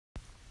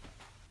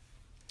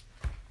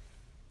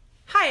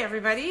Hi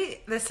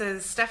everybody, this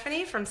is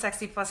Stephanie from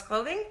SexyPlus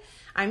Clothing.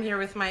 I'm here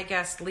with my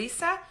guest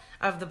Lisa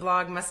of the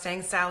blog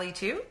Mustang Sally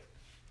 2.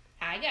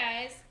 Hi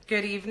guys.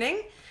 Good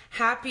evening.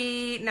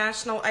 Happy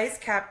National Ice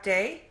Cap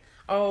Day.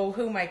 Oh,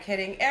 who am I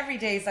kidding? Every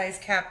day's Ice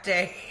Cap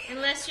Day.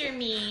 Unless you're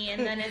me,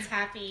 and then it's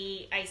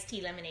Happy Iced Tea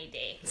Lemonade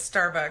Day.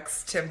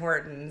 Starbucks, Tim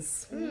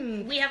Hortons.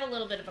 We have a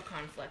little bit of a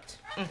conflict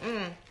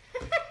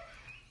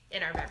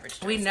in our beverage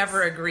choices. We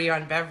never agree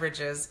on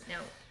beverages. No.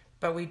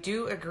 But we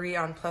do agree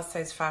on plus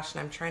size fashion.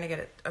 I'm trying to get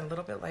it a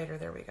little bit lighter.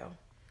 There we go.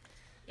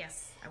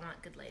 Yes, I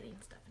want good lighting,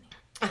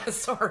 Stephanie.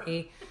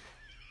 Sorry.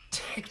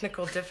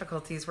 Technical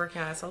difficulties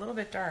working on it. It's a little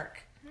bit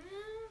dark.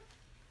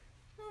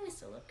 We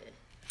still look good.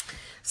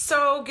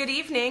 So, good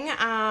evening. Do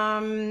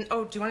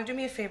you want to do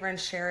me a favor and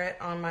share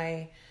it on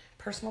my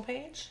personal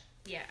page?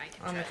 Yeah, I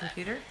can on try the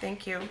computer. that.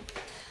 Thank you.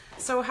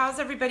 So, how's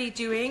everybody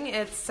doing?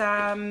 It's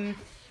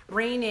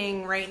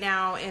raining right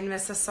now in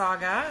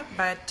Mississauga,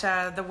 but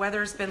the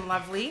weather's been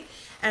lovely.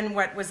 And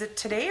what was it,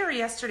 today or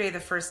yesterday, the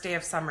first day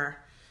of summer?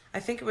 I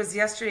think it was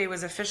yesterday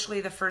was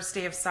officially the first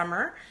day of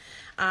summer.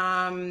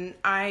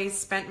 I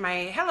spent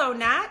my, hello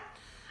Nat,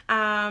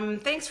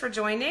 thanks for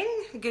joining.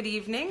 Good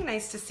evening,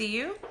 nice to see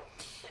you.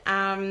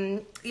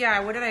 I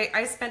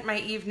spent my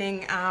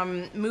evening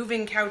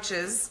moving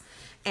couches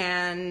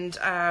and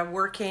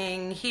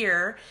working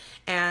here,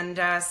 and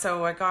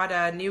so I got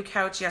a new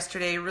couch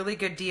yesterday, really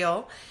good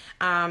deal.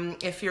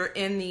 If you're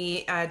in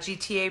the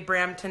GTA,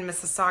 Brampton,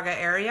 Mississauga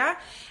area,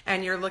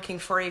 and you're looking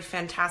for a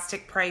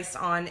fantastic price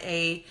on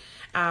a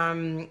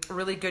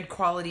really good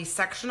quality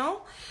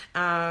sectional,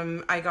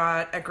 I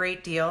got a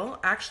great deal.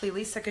 Actually,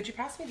 Lisa, could you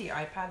pass me the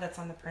iPad that's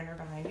on the printer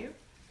behind you?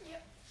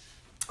 Yep.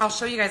 I'll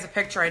show you guys a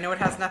picture. I know it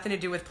has nothing to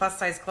do with plus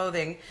size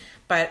clothing,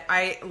 but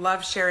I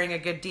love sharing a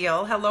good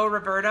deal. Hello,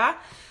 Roberta.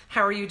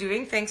 How are you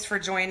doing? Thanks for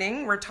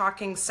joining. We're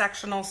talking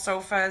sectional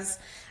sofas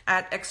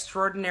at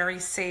extraordinary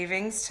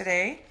savings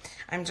today.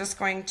 I'm just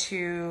going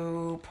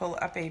to pull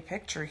up a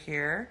picture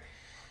here.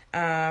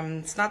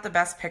 It's not the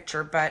best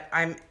picture, but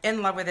I'm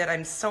in love with it.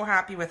 I'm so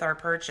happy with our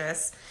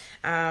purchase.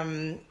 So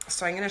I'm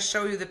going to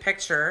show you the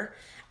picture,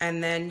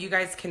 and then you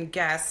guys can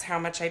guess how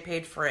much I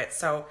paid for it.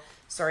 So,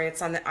 sorry,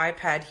 it's on the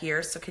iPad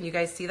here. So can you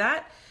guys see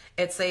that?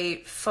 It's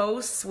a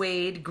faux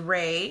suede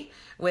gray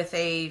with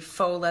a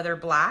faux leather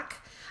black.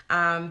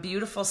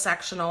 Beautiful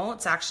sectional.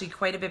 It's actually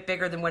quite a bit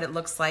bigger than what it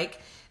looks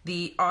like.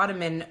 The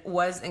ottoman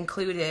was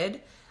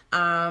included.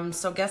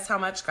 So guess how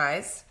much,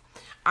 guys?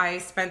 I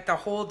spent the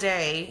whole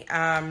day.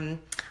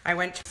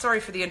 Sorry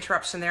for the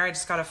interruption there. I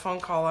just got a phone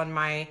call on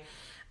my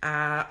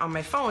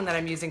phone that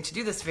I'm using to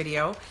do this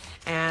video,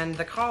 and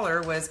the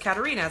caller was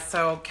Katerina.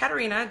 So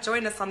Katerina,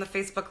 join us on the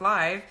Facebook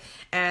Live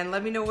and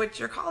let me know what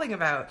you're calling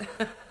about.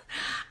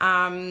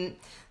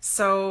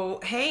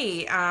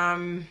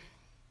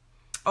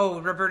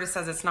 Oh, Roberta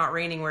says it's not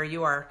raining where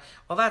you are.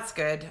 Well, that's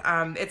good.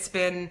 It's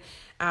been,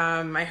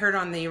 I heard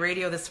on the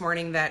radio this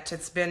morning that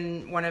it's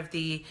been one of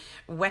the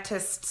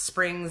wettest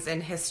springs in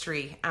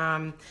history.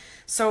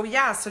 So do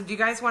you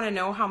guys want to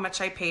know how much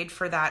I paid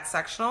for that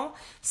sectional?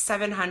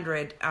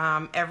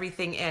 $700,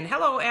 everything in.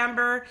 Hello,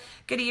 Amber.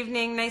 Good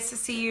evening. Nice to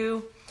see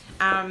you.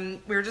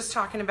 We were just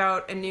talking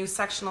about a new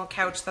sectional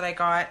couch that I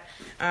got.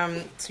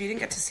 So you didn't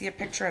get to see a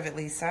picture of it,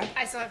 Lisa.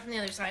 I saw it from the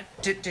other side.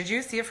 Did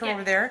you see it from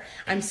over there?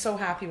 I'm so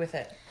happy with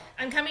it.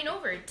 I'm coming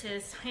over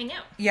to hang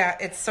out. Yeah,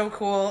 it's so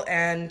cool.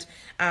 And,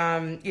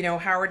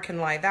 Howard can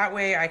lie that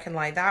way. I can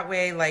lie that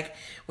way. Like,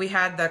 we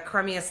had the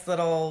crummiest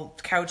little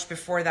couch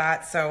before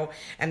that.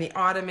 And the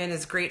ottoman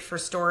is great for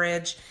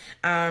storage.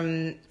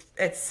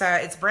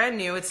 It's brand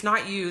new. It's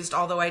not used,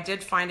 although I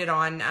did find it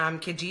on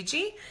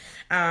Kijiji.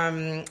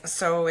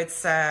 So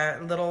it's a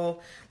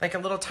little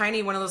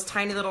tiny, one of those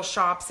tiny little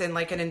shops in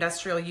like an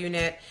industrial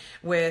unit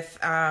with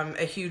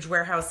a huge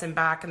warehouse in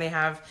back, and they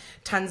have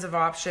tons of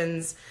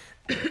options.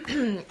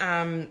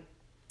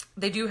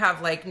 They do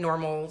have like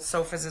normal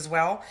sofas as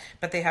well,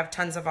 but they have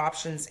tons of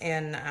options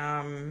in,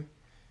 no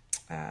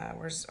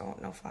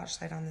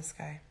flashlight on this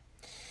guy.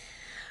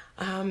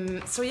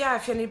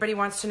 If anybody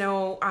wants to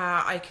know,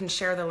 I can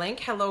share the link.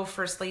 Hello,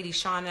 First Lady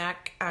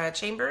Shaunak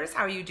Chambers.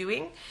 How are you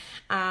doing?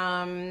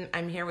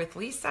 I'm here with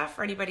Lisa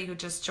for anybody who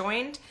just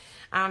joined.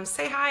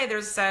 Say hi.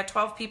 There's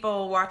 12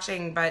 people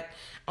watching, but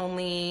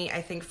only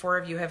I think 4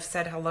 of you have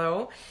said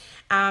hello.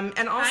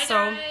 And also,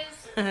 hi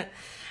guys.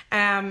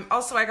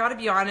 Also, I got to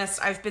be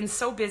honest, I've been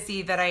so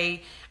busy that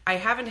I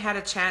haven't had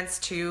a chance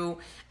to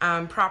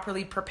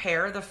properly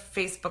prepare the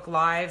Facebook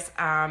Lives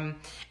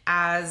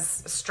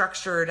as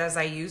structured as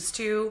I used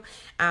to,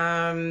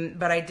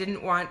 but I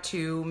didn't want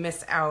to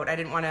miss out. I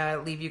didn't want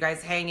to leave you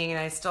guys hanging, and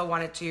I still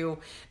wanted to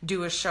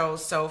do a show.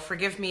 So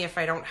forgive me if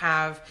I don't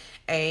have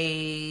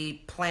a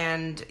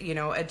planned,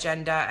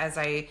 agenda as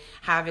I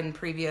have in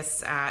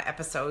previous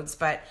episodes,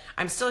 but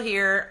I'm still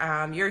here.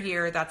 You're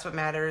here. That's what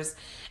matters.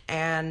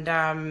 And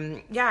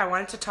I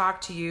wanted to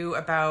talk to you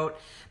about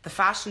the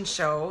fashion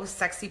show show,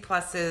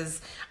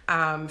 SexyPlus's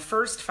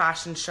first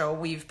fashion show.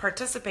 We've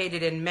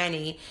participated in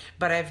many,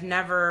 but I've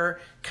never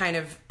kind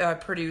of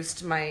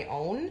produced my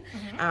own.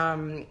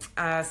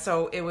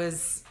 So it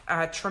was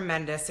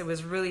tremendous. It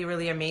was really,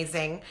 really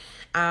amazing.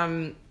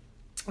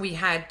 We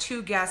had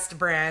 2 guest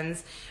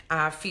brands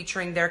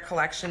featuring their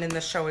collection in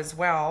the show as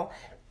well.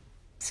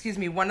 Excuse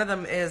me, one of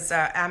them is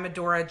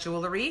Amadora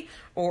Jewelry,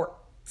 or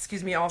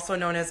excuse me, also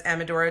known as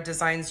Amadora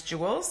Designs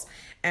Jewels.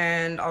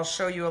 And I'll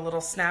show you a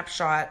little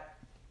snapshot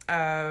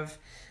of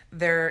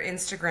their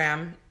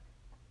Instagram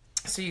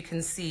so you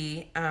can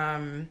see.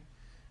 So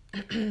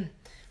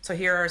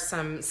here are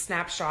some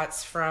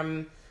snapshots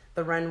from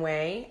the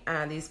runway.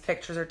 These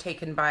pictures are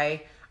taken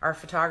by our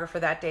photographer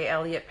that day,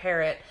 Elliot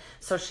Parrott.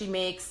 So she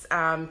makes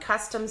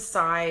custom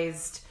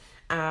sized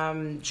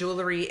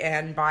jewelry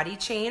and body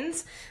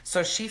chains.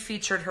 So she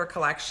featured her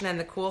collection, and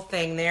the cool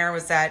thing there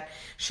was that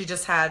she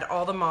just had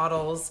all the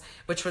models,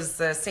 which was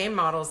the same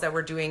models that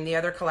were doing the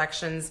other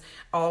collections,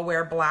 all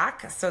wear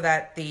black so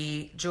that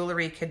the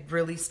jewelry could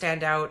really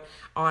stand out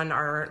on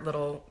our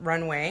little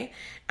runway.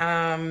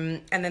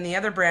 And then the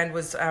other brand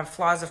was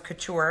Flaws of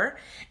Couture,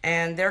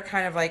 and they're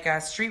kind of like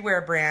a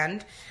streetwear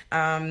brand.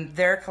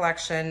 Their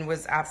collection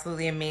was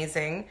absolutely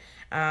amazing.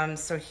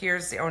 So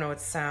here's the, oh no,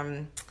 it's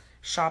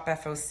Shop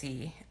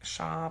FOC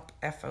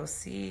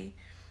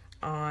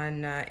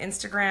on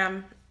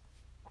Instagram.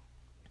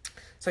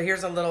 So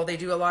here's a little, they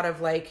do a lot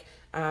of like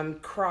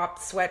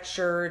cropped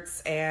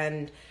sweatshirts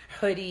and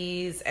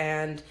hoodies,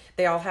 and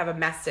they all have a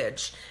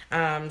message.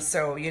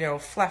 So, you know,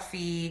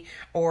 fluffy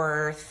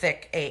or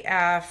thick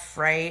AF,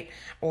 right?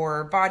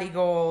 Or body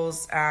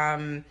goals,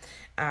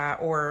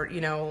 or, you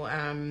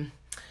know,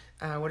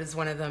 what is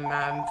one of them?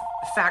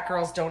 Fat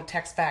girls don't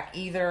text back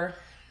either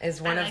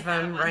is one of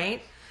them,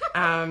 right?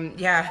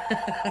 Yeah.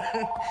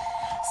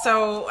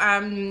 So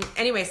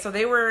anyway, so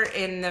they were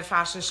in the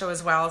fashion show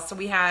as well. So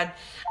we had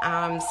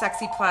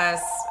SexyPlus,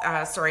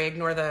 sorry,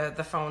 ignore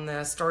the phone,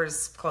 the store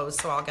is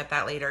closed, so I'll get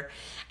that later.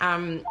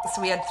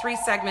 So we had 3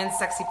 segments: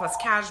 SexyPlus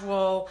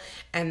Casual,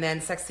 and then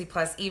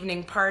SexyPlus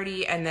Evening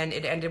Party, and then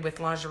it ended with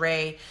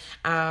lingerie.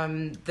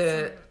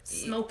 The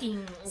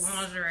smoking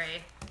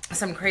lingerie.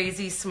 Some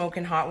crazy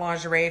smoking hot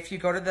lingerie. If you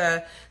go to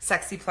the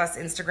SexyPlus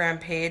Instagram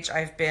page,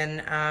 I've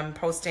been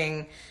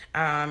posting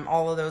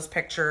all of those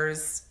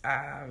pictures,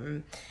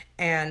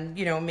 and,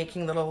 you know,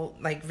 making little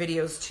like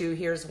videos too.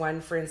 Here's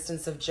one, for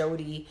instance, of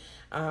Jody.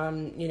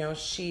 You know,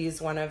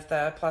 she's one of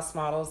the plus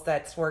models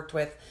that's worked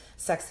with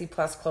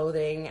SexyPlus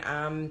Clothing.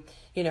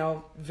 You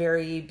know,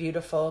 very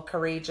beautiful,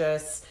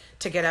 courageous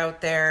to get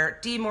out there.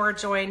 Dee Moore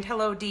joined.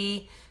 Hello,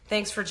 Dee.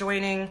 Thanks for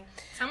joining.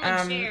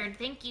 Someone shared.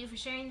 Thank you for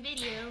sharing the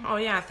video. Oh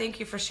yeah, thank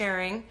you for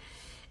sharing.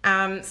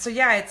 So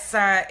yeah,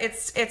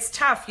 it's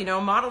tough. You know,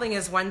 modeling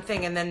is one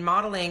thing, and then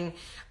modeling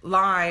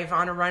live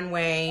on a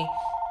runway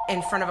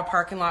in front of a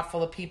parking lot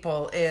full of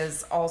people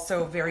is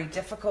also very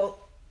difficult.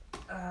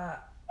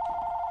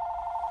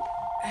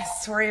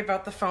 Sorry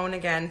about the phone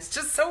again. It's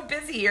just so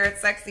busy here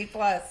at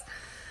SexyPlus.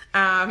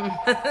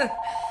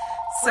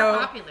 So we're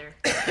popular.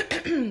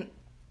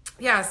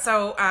 Yeah,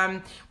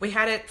 so we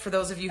had it, for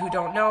those of you who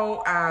don't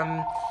know.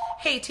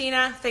 Hey,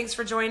 Tina, thanks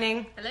for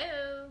joining.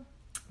 Hello.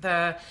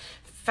 The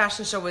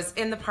fashion show was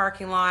in the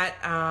parking lot.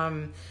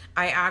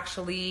 I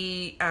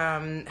actually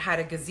had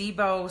a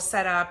gazebo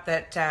set up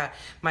that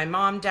my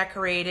mom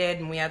decorated,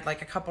 and we had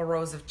like a couple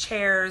rows of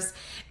chairs.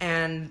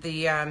 And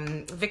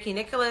the Vicki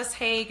Nicholas,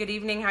 hey, good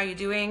evening, how you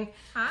doing?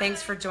 Hi.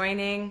 Thanks for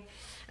joining.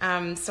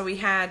 So we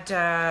had,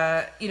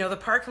 you know, the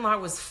parking lot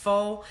was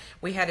full.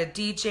 We had a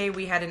DJ,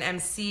 we had an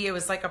MC. It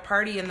was like a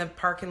party in the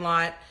parking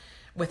lot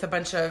with a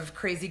bunch of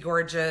crazy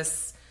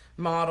gorgeous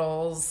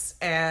models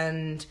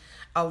and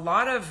a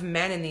lot of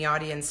men in the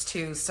audience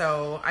too.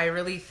 So I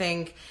really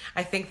think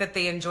that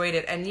they enjoyed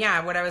it. And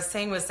yeah, what I was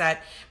saying was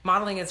that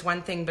modeling is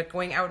one thing, but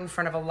going out in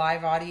front of a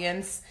live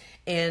audience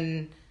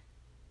in,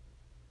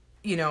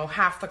 you know,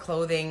 half the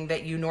clothing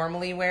that you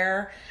normally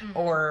wear,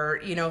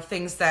 or, you know,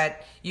 things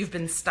that you've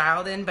been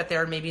styled in, but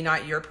they're maybe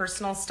not your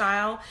personal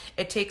style.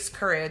 It takes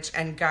courage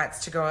and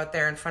guts to go out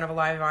there in front of a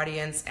live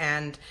audience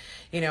and,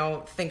 you know,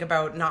 think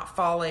about not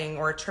falling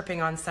or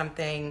tripping on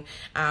something,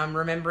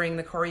 remembering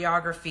the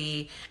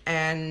choreography,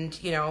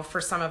 and, you know,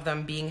 for some of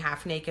them being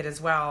half naked as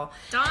well.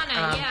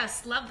 Donna,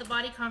 yes, love the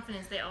body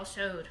confidence they all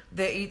showed.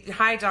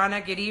 Hi, Donna,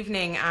 good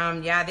evening.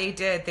 Yeah, they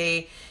did.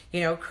 They,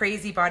 you know,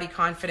 crazy body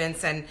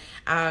confidence. And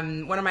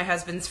one of my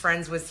husband's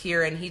friends was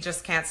here, and he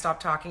just can't stop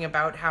talking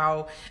about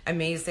how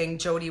amazing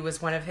Jody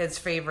was, one of his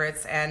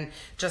favorites, and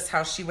just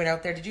how she went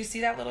out there. Did you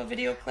see that little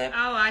video clip?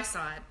 Oh, I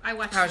saw it. I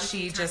watched how it. How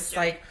she just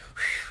like,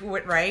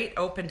 right,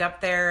 opened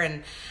up there,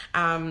 and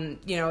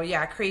you know,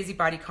 yeah, crazy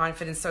body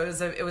confidence. So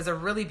it was a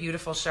really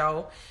beautiful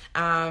show.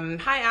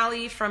 Hi,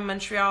 Ali from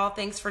Montreal.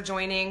 Thanks for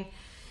joining.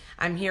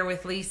 I'm here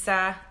with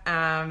Lisa.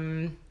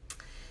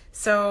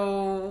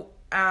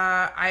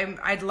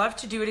 I'd love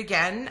to do it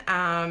again.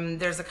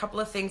 There's a couple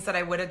of things that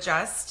I would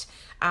adjust.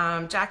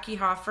 Jackie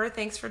Hoffer,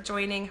 thanks for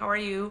joining. How are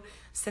you?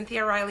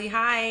 Cynthia Riley,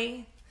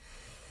 hi.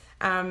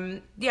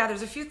 Yeah,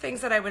 there's a few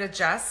things that I would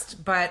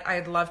adjust, but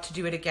I'd love to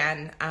do it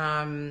again.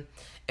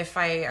 If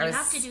I You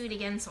have to do it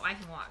again so I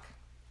can walk.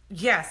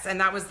 Yes, and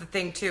that was the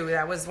thing too.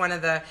 That was one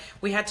of the,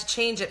 we had to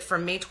change it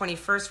from May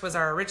 21st was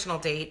our original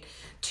date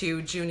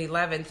to June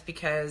 11th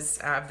because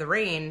of the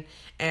rain,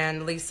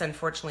 and Lisa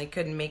unfortunately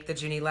couldn't make the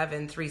June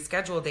 11th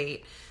rescheduled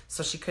date,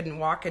 so she couldn't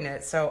walk in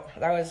it. So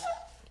that was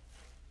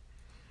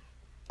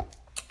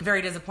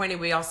very disappointing.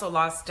 We also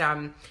lost,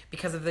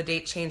 because of the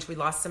date change, we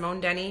lost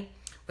Simone Denny,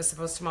 was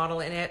supposed to model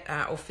in it.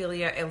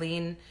 Ophelia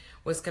Eileen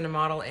was going to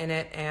model in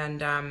it,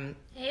 and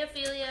Hey,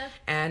 Ophelia.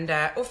 And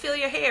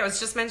Ophelia, hey, I was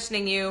just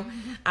mentioning you.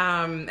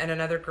 And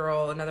another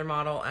girl, another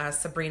model,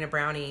 Sabrina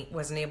Brownie,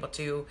 wasn't able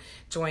to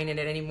join in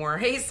it anymore.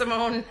 Hey,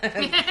 Simone,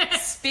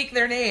 speak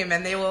their name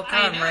and they will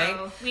come,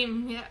 right?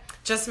 Yeah.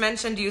 Just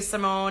mentioned you,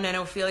 Simone and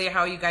Ophelia,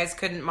 how you guys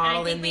couldn't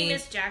model in the... I think we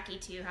missed Jackie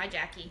too. Hi,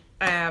 Jackie.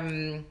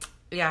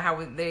 Yeah,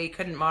 how they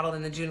couldn't model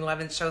in the June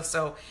 11th show,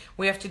 so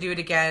we have to do it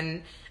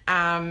again.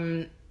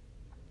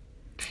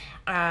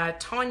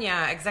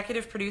 Tanya,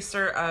 executive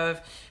producer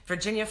of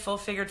Virginia Full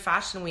Figured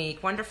Fashion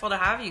Week. Wonderful to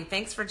have you.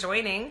 Thanks for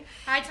joining.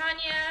 Hi,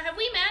 Tanya. Have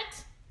we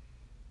met?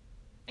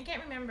 I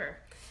can't remember.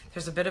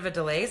 There's a bit of a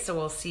delay, so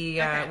we'll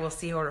see. Okay. We'll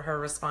see her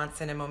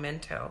response in a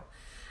momento.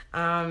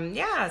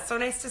 Yeah, so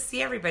nice to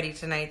see everybody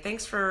tonight.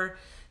 Thanks for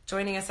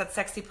joining us at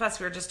Sexy Plus.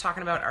 We were just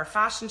talking about our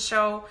fashion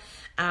show.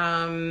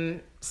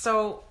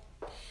 So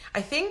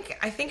I think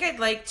I'd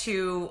like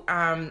to.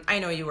 I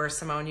know you were,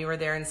 Simone. You were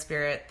there in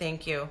spirit.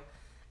 Thank you.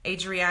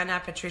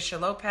 Adriana Patricia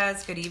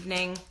Lopez, good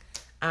evening.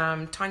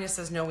 Tanya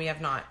says, no, we have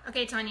not.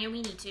 Okay, Tanya,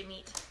 we need to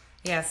meet.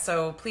 Yeah,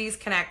 so please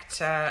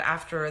connect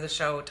after the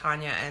show,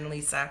 Tanya and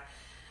Lisa.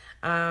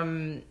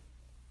 I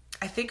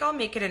think I'll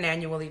make it an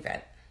annual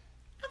event.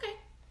 Okay.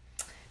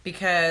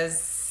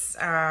 Because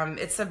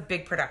it's a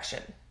big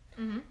production.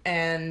 Mm-hmm.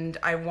 And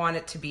I want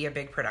it to be a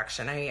big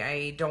production.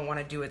 I don't want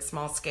to do it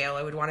small scale.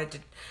 I would want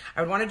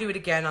to do it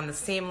again on the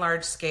same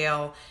large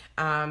scale,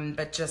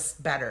 but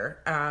just better.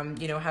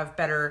 Have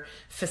better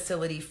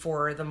facility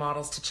for the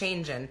models to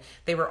change in.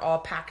 They were all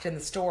packed in the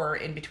store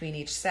in between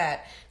each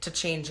set to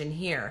change in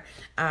here.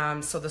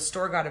 So the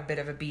store got a bit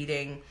of a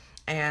beating.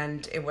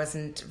 And it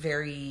wasn't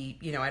very,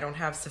 I don't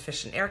have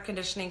sufficient air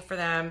conditioning for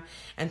them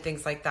and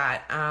things like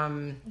that.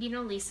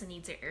 Lisa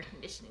needs her air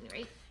conditioning,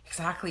 right?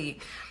 Exactly.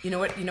 You know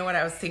what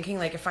I was thinking?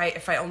 Like if I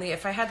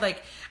had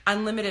like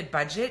unlimited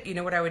budget,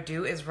 what I would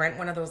do is rent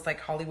one of those like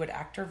Hollywood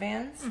actor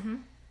vans, mm-hmm.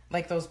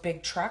 like those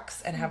big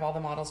trucks, and have all the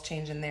models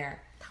change in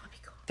there. That would be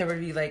cool. There would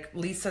be like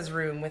Lisa's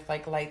room with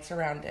like lights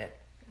around it.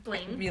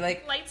 Bling. It'd be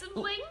like lights and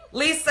bling.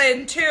 Lisa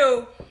in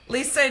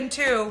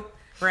two,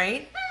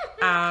 right?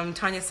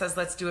 Tanya says,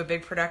 let's do a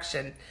big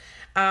production.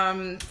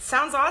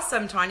 Sounds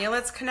awesome, Tanya.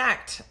 Let's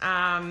connect.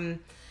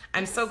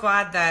 I'm so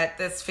glad that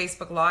this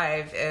Facebook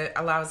Live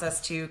allows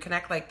us to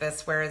connect like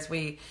this, whereas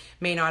we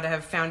may not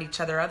have found each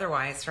other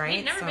otherwise, right?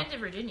 We've never been to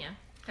Virginia.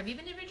 Have you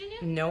been to Virginia?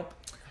 Nope.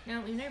 No,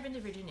 we've never been to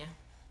Virginia.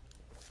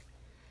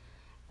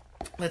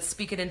 Let's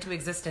speak it into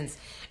existence.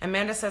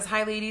 Amanda says,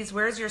 hi, ladies.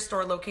 Where's your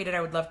store located?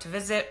 I would love to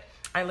visit.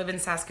 I live in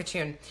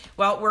Saskatoon.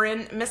 Well, we're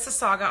in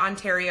Mississauga,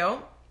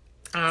 Ontario.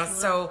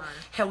 So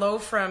hello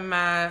from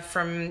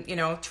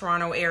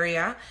Toronto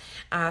area.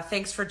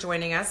 Thanks for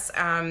joining us.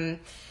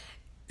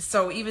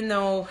 So even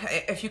though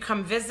if you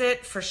come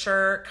visit, for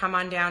sure, come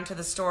on down to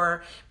the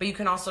store, but you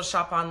can also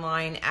shop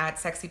online at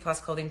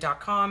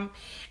SexyPlusClothing.com.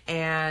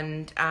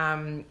 And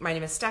my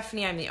name is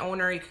Stephanie. I'm the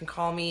owner. You can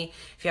call me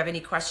if you have any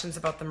questions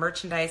about the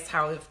merchandise,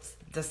 how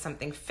does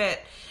something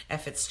fit,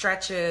 if it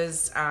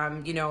stretches,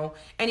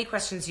 any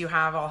questions you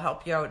have, I'll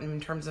help you out in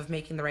terms of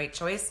making the right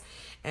choice.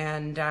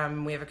 And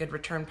we have a good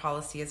return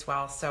policy as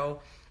well.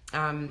 So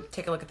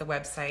take a look at the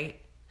website.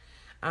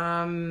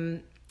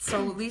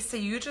 So Lisa,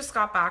 you just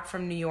got back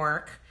from New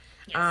York.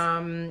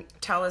 Yes.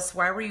 Tell us,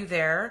 why were you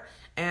there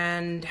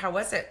and how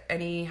was it?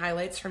 Any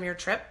highlights from your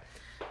trip?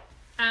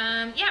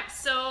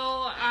 So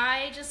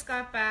I just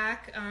got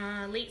back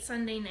late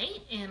Sunday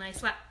night and I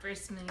slept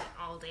first minute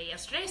all day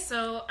yesterday.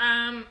 So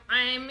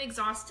I'm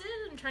exhausted.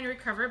 I'm trying to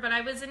recover, but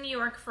I was in New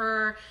York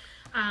for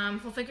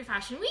Full Figure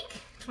Fashion Week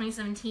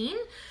 2017,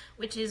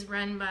 which is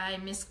run by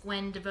Miss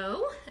Gwen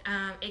DeVoe,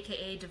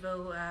 aka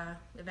DeVoe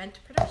Event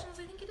Productions,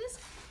 I think it is.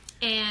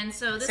 And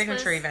so this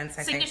Signature was events,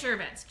 I think. Signature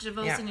events,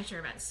 DeVoe Signature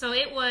events. So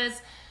it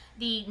was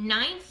the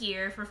 9th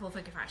year for Full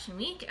Figure Fashion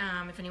Week,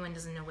 if anyone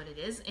doesn't know what it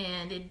is.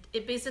 And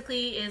it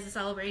basically is a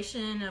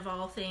celebration of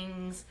all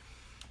things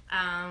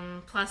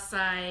plus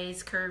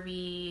size,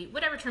 curvy,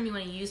 whatever term you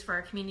want to use for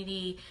our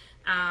community.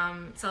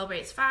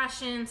 Celebrates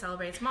fashion,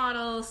 celebrates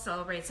models,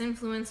 celebrates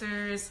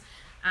influencers,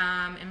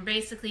 and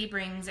basically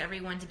brings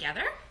everyone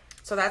together.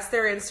 So that's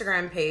their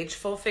Instagram page,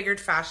 Full Figured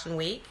Fashion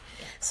Week.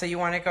 Yeah. So you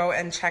want to go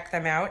and check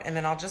them out, and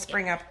then I'll just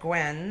bring up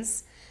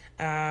Gwen's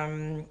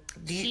Diva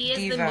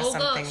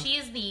something. She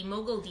is the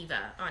Mogul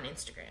Diva on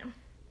Instagram.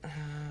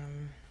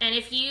 And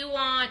if you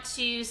want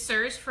to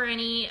search for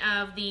any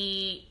of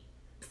the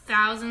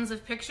thousands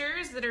of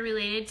pictures that are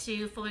related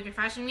to Full Figure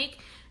Fashion Week,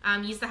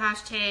 use the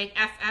hashtag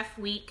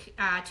FFWeek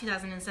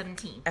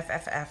 2017.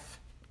 FFF.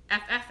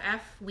 FFF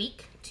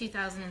Week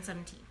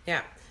 2017.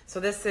 Yeah. So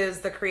this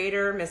is the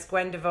creator, Miss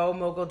Gwen DeVoe,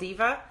 Mogul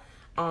Diva,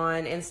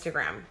 on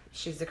Instagram.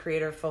 She's the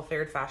creator of Full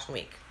Figured Fashion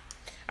Week.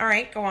 All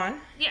right, go on.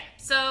 Yeah,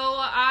 so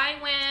I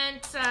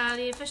went,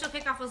 the official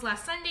kickoff was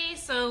last Sunday,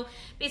 so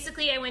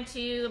basically I went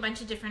to a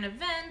bunch of different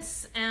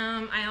events.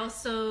 I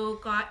also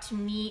got to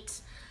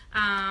meet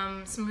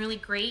some really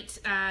great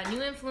new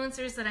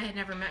influencers that I had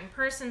never met in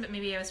person, but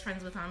maybe I was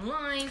friends with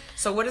online.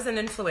 So what is an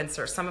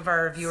influencer? Some of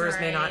our viewers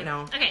may not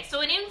know. Okay, so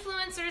an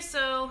influencer,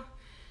 so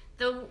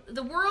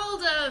the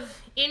world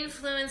of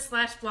influence /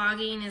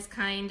 blogging is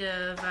kind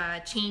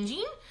of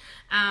changing.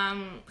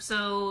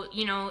 So,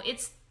 you know,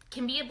 it's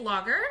can be a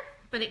blogger,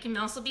 but it can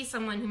also be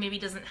someone who maybe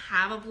doesn't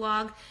have a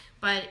blog,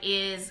 but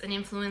is an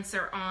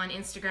influencer on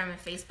Instagram and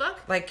Facebook.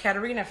 Like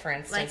Katarina, for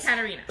instance. Like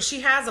Katarina.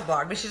 She has a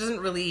blog, but she doesn't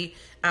really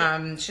she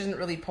doesn't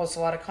really post a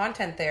lot of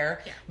content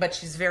there, but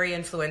she's very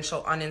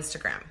influential on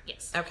Instagram.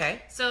 Yes.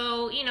 Okay.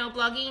 So, you know,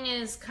 blogging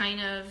is kind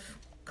of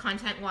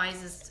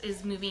content-wise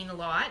is moving a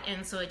lot,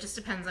 and so it just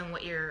depends on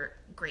what you're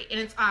great.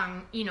 And it's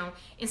you know,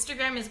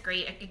 Instagram is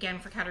great again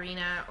for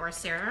Katarina or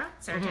Sarah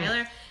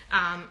Taylor,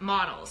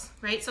 models,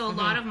 right? So a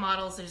lot of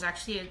models, there's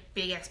actually a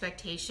big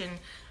expectation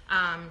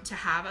to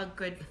have a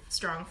good,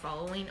 strong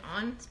following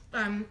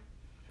on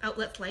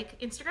outlets like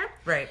Instagram.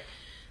 Right.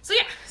 So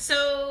yeah,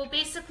 so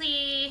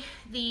basically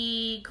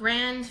the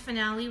grand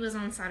finale was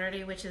on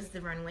Saturday, which is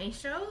the runway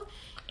show.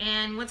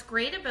 And what's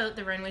great about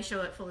the runway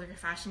show at Full Figure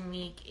Fashion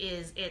Week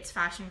is it's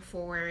fashion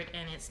forward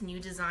and it's new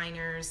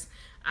designers,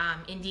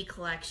 indie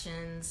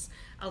collections,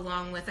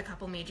 along with a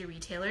couple major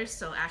retailers.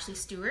 So Ashley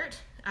Stewart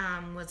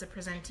was a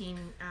presenting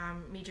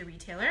major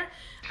retailer.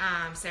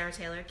 Sarah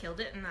Taylor killed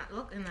it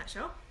in that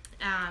show.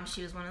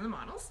 She was one of the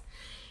models.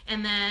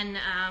 And then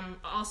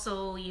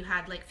also you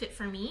had like Fit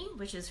For Me,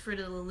 which is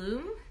Fruit of the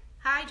Loom.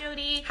 Hi,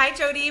 Jody. Hi,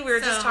 Jody. We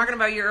were just talking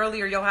about you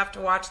earlier. You'll have to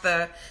watch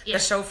the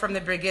show from the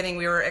beginning.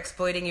 We were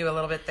exploiting you a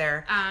little bit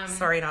there.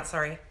 Sorry, not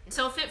sorry.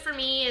 So Fit For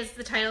Me is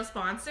the title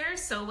sponsor.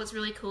 So what's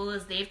really cool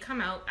is they've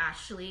come out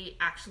actually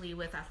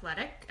with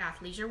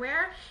athleisure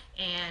wear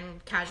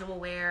and casual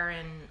wear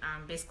and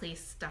basically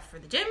stuff for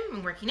the gym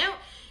and working out.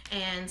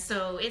 And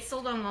so it's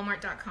sold on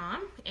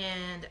Walmart.com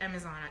and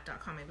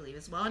Amazon.com, I believe,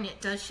 as well. And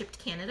it does ship to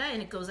Canada, and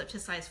it goes up to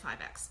size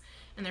 5X.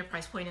 And their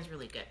price point is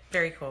really good.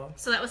 Very cool.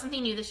 So that was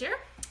something new this year.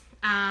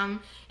 And,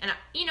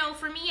 you know,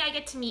 for me, I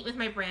get to meet with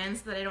my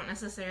brands that I don't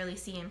necessarily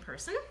see in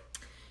person.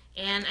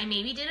 And I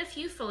maybe did a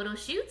few photo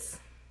shoots.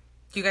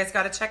 You guys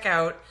got to check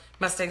out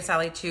Mustang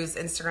Sally 2's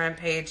Instagram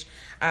page.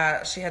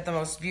 She had the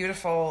most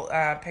beautiful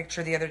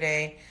picture the other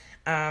day.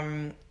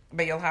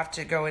 But you'll have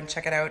to go and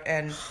check it out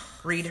and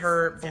read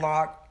her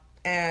blog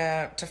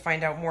to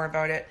find out more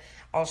about it.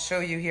 I'll show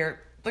you here.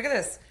 Look at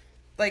this.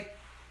 Like,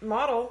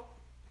 model.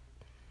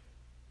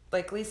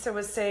 Like Lisa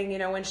was saying, you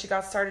know, when she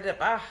got started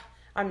up,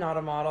 I'm not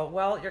a model.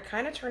 Well, you're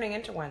kind of turning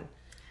into one.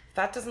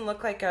 That doesn't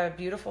look like a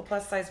beautiful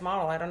plus size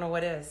model. I don't know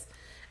what is.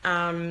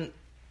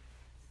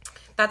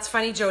 That's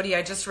funny, Jody.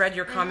 I just read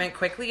your comment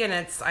quickly, and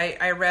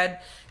I read,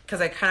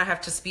 because I kind of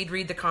have to speed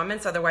read the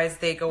comments, otherwise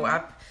they go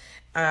up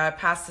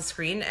past the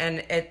screen,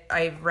 and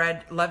I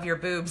read, love your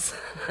boobs.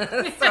 So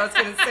I was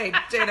going to say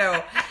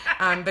ditto.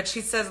 But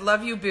she says,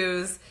 love you,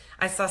 boos.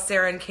 I saw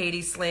Sarah and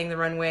Katie slaying the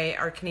runway.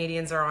 Our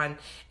Canadians are on.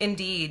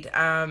 Indeed.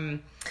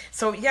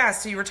 So yeah,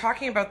 so you were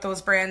talking about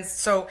those brands.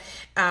 So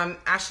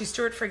Ashley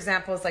Stewart, for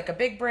example, is like a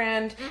big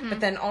brand, but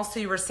then also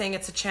you were saying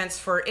it's a chance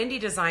for indie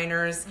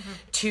designers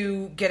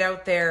to get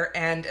out there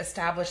and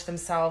establish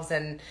themselves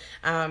and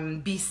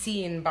be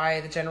seen by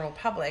the general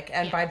public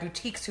and by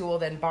boutiques who will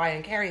then buy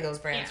and carry those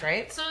brands,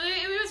 right? So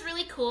it was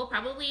really cool.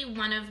 Probably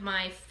one of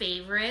my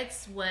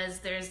favorites was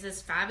there's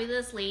this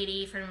fabulous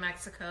lady from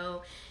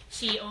Mexico.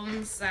 She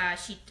owns,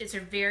 it's her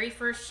very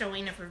first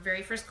showing of her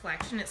very first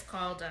collection. It's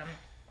called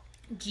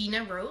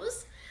Gina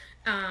Rose.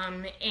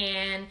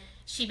 And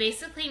she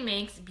basically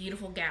makes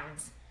beautiful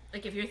gowns.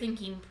 Like if you're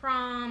thinking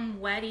prom,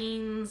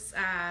 weddings,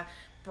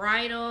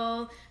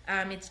 bridal,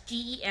 it's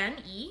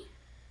Gene.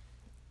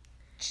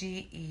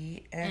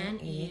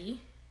 Gene.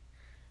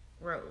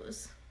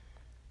 Rose.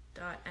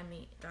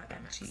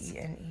 .me.mx.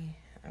 Gene.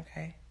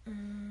 Okay.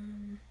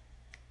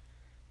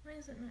 Why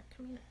is it not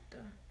coming up?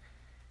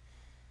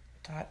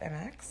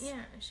 .mx? Yeah,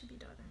 it should be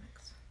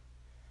 .mx.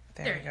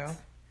 There you go.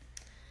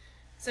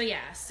 So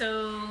yeah,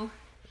 so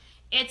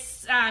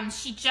it's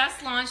she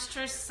just launched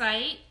her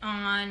site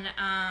on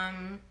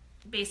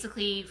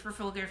basically for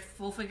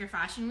Full Figure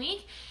Fashion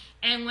Week,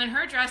 and when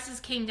her dresses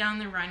came down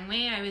the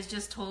runway, I was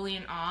just totally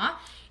in awe.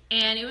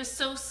 And it was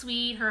so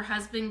sweet. Her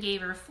husband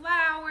gave her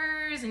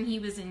flowers, and he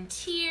was in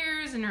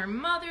tears, and her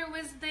mother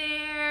was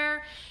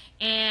there.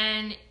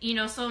 And, you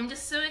know, so I'm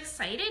just so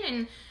excited.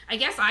 And I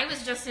guess I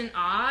was just in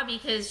awe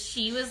because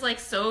she was, like,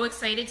 so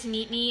excited to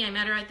meet me. I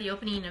met her at the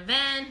opening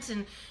event,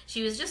 and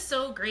she was just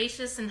so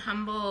gracious and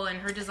humble, and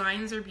her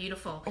designs are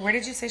beautiful. Where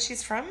did you say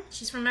she's from?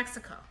 She's from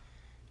Mexico.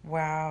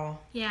 Wow.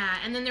 Yeah,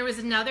 and then there was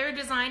another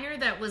designer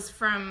that was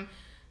from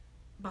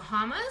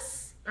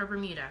Bahamas or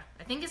Bermuda.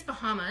 I think it's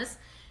Bahamas.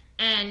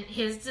 And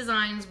his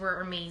designs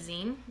were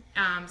amazing.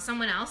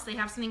 Someone else, they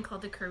have something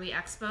called the Curvy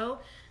Expo.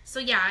 So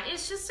yeah,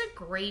 it's just a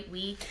great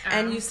week.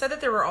 And you said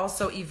that there were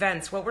also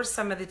events. What were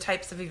some of the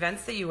types of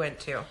events that you went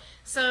to?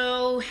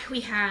 So we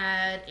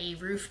had a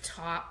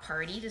rooftop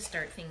party to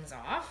start things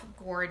off.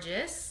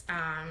 Gorgeous.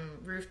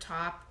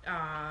 Rooftop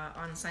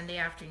on Sunday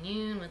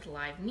afternoon with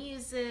live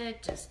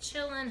music, just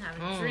chilling,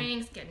 having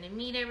drinks, getting to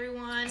meet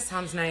everyone.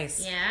 Sounds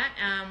nice.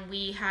 Yeah.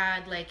 We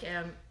had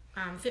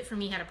Fit For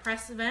Me had a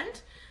press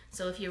event.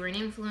 So if you were an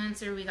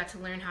influencer, we got to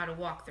learn how to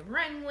walk the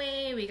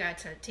runway. We got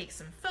to take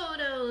some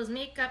photos,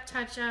 makeup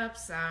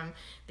touch-ups.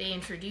 They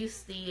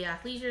introduced the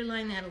athleisure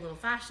line. They had a little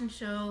fashion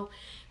show.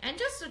 And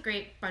just a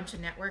great bunch of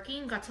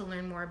networking. Got to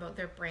learn more about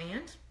their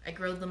brand. I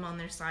grilled them on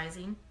their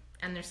sizing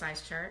and their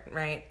size chart.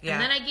 Right, yeah.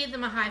 And then I gave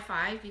them a high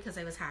five because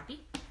I was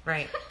happy.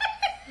 Right.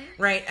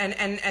 Right.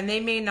 And they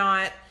may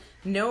not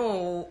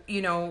know,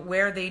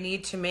 where they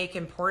need to make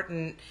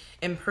important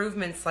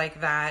improvements like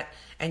that,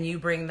 and you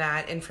bring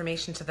that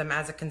information to them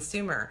as a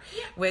consumer.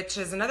 Yeah. Which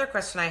is another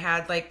question I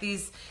had. Like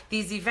these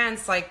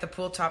events, like the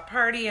pool top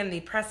party and the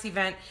press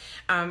event,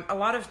 a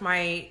lot of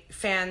my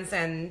fans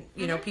and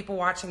people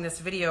watching this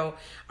video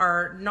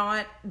are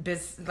not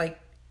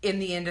in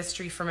the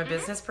industry from a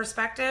business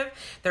perspective.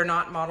 They're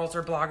not models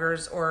or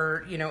bloggers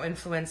or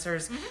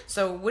influencers.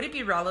 So would it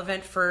be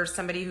relevant for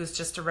somebody who's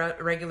just a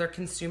regular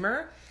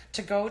consumer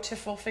to go to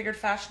Full Figured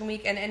Fashion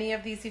Week and any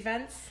of these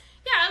events?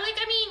 Yeah,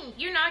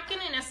 you're not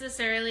going to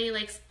necessarily,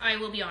 I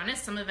will be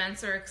honest, some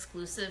events are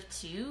exclusive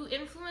to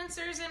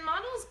influencers and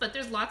models, but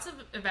there's lots of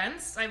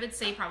events, I would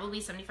say probably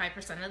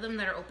 75% of them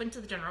that are open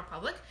to the general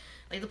public.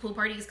 Like the pool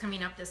party is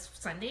coming up this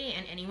Sunday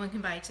and anyone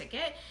can buy a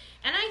ticket.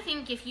 And I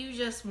think if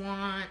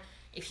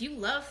you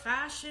love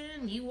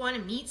fashion, you want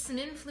to meet some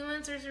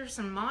influencers or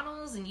some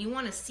models, and you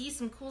want to see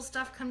some cool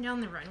stuff come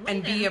down the runway.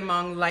 And be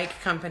among like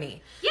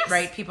company. Yes.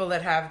 Right? People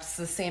that have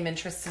the same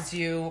interests as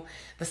you,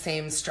 the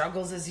same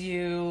struggles as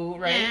you,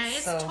 right? Yeah,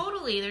 it's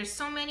totally. There's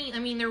so many.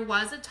 There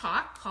was a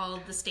talk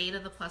called The State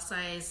of the Plus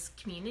Size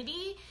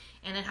Community,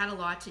 and it had a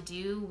lot to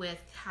do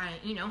with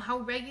how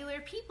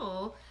regular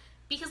people,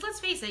 because let's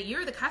face it,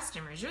 you're the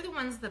customers. You're the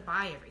ones that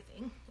buy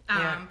everything.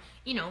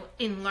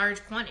 In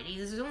large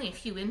quantities. There's only a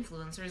few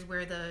influencers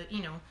where the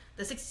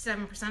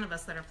 67% of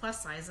us that are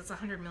plus size, that's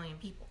 100 million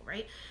people,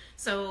 right?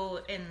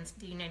 So in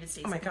the United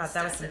States. Oh my God,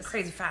 that was some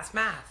crazy fast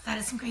math. That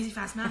is some crazy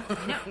fast math.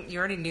 I know. You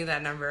already knew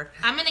that number.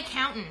 I'm an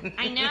accountant.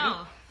 I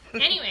know.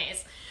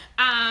 Anyways.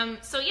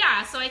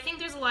 So I think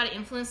there's a lot of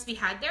influence to be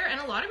had there, and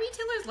a lot of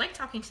retailers like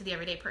talking to the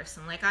everyday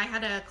person. Like I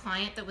had a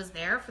client that was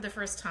there for the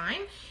first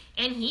time,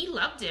 and he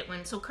loved it.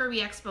 So Curvy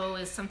Expo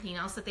is something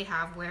else that they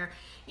have where,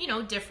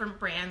 different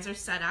brands are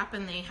set up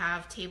and they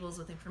have tables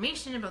with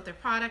information about their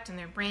product and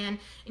their brand,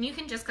 and you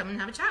can just come and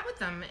have a chat with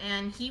them.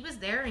 And he was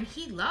there, and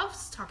he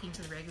loves talking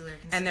to the regular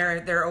consumer.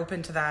 And they're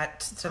open to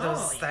that,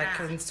 that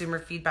consumer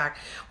feedback.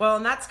 Well,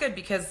 and that's good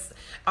because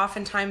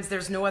oftentimes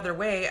there's no other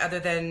way other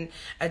than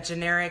a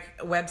generic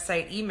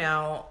website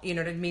email,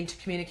 to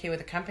communicate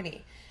with a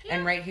company. Yeah.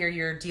 And right here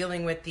you're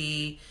dealing with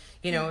the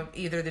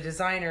either the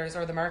designers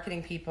or the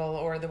marketing people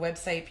or the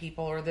website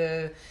people or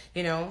the,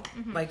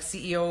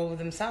 CEO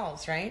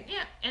themselves, right?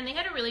 Yeah, and they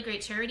had a really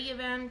great charity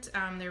event.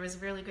 There was a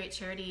really great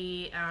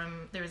charity.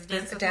 There was a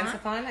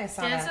dance-a-thon. I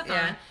saw that.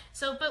 Yeah.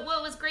 So, but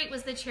what was great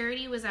was the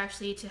charity was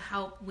actually to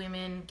help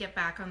women get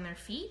back on their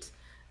feet.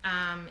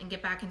 And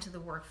get back into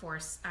the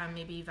workforce,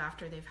 maybe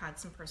after they've had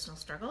some personal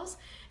struggles,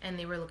 and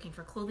they were looking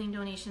for clothing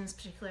donations,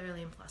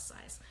 particularly in plus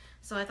size.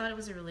 So I thought it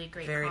was a really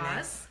great Very cause.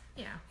 Nice.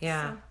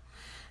 Yeah.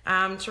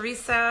 Yeah.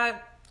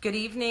 Teresa, good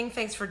evening.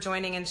 Thanks for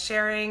joining and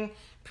sharing.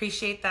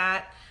 Appreciate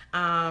that.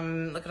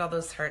 Look at all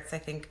those hearts. I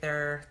think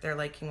they're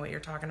liking what you're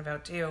talking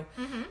about too.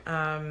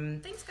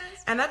 Thanks,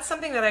 guys. And that's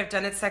something that I've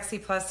done at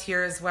SexyPlus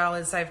here as well.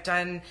 Is I've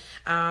done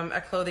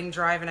a clothing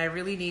drive, and I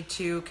really need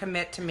to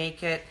commit to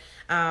make it.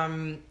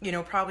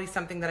 Probably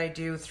something that I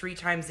do 3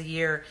 times a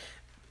year.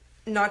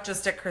 Not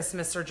just at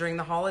Christmas or during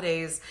the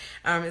holidays,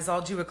 is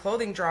I'll do a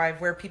clothing drive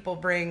where people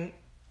bring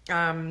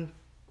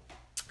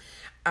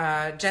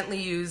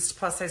gently used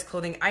plus size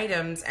clothing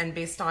items, and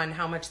based on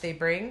how much they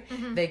bring,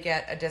 they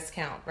get a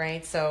discount,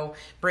 right? So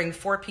bring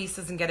 4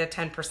 pieces and get a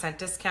 10%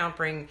 discount,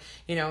 bring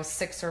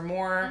 6 or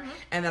more,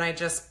 and then I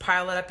just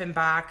pile it up in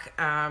back.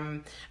 I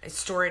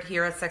store it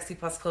here at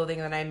SexyPlus Clothing,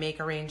 and then I make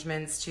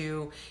arrangements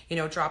to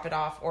drop it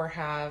off or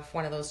have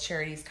one of those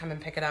charities come and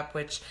pick it up,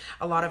 which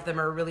a lot of them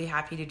are really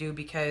happy to do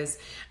because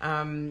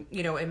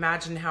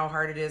imagine how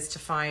hard it is to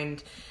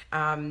find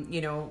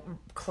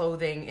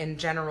clothing in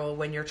general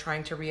when you're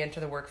trying to re-enter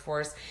the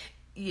workforce,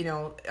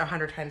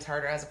 100 times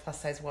harder as a plus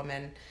size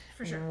woman.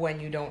 For sure. When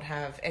you don't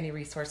have any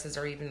resources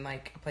or even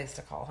like a place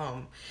to call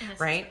home,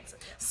 right?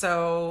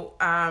 So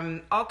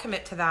I'll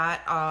commit to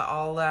that.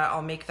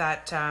 I'll make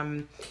that.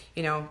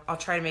 I'll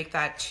try to make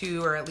that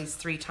 2 or at least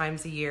 3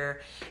 times a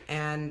year,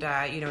 and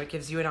it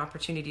gives you an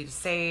opportunity to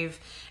save,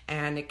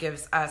 and it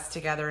gives us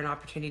together an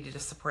opportunity to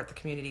support the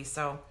community.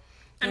 So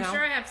I'm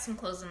sure I have some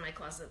clothes in my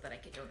closet that I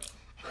could donate.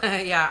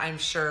 Yeah, I'm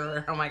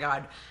sure. Oh my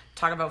God.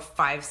 Talk about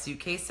 5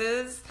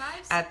 suitcases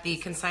at the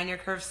suitcases. Consign Your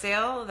Curve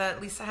sale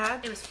that Lisa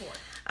had. It was 4.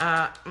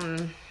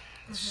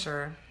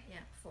 Sure. Yeah,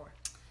 4.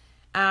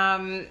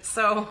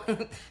 So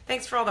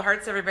thanks for all the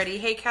hearts, everybody.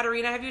 Hey,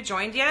 Katerina, have you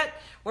joined yet?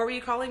 What were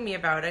you calling me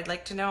about? I'd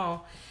like to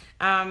know.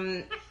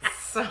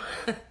 So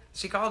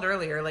she called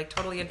earlier, like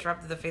totally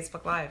interrupted the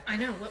Facebook Live. I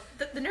know. What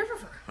the nerve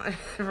of her.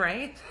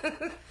 Right?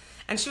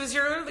 And she was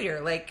here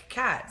earlier, like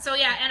Kat. So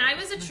yeah, and I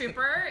was a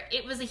trooper.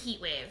 It was a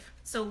heat wave.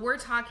 So we're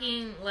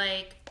talking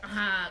like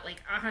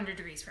 100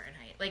 degrees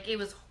Fahrenheit. Like it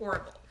was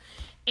horrible.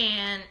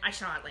 And I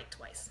shot like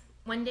twice.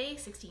 One day,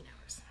 16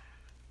 hours.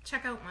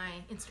 Check out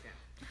my Instagram.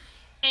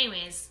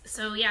 Anyways,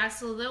 so yeah,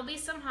 so there'll be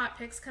some hot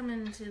pics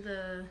coming to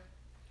the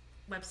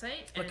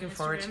website. Looking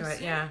forward to it,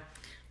 soon. yeah.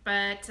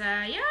 But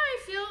yeah, I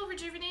feel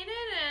rejuvenated,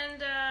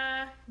 and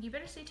you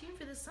better stay tuned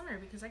for this summer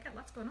because I got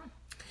lots going on.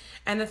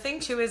 And the thing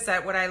too is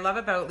that what I love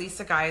about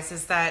Lisa, guys,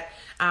 is that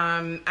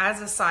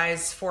as a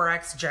size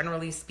 4X,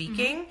 generally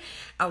speaking,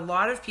 a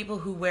lot of people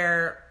who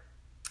wear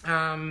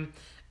 5X,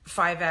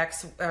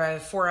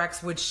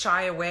 4X would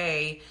shy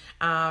away.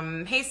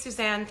 Hey,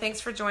 Suzanne,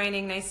 thanks for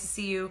joining. Nice to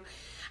see you.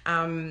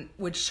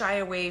 Would shy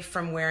away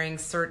from wearing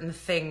certain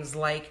things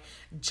like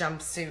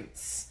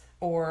jumpsuits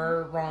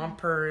or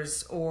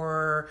rompers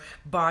or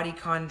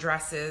bodycon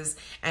dresses.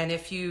 And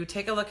if you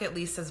take a look at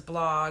Lisa's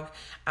blog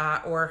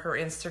or her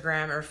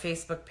Instagram or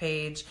Facebook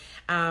page,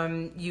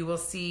 you will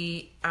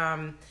see,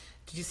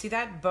 did you see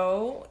that?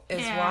 Bo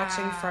is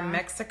watching from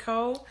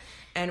Mexico.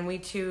 And we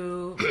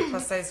too,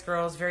 plus size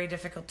girls, very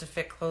difficult to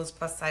fit clothes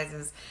plus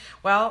sizes.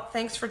 Well,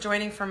 thanks for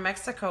joining from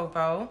Mexico,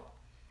 Bo.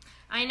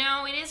 I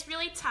know, it is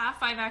really tough.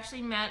 I've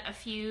actually met a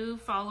few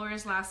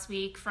followers last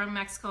week from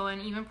Mexico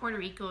and even Puerto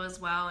Rico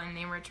as well, and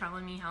they were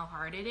telling me how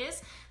hard it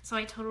is. So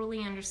I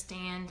totally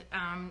understand.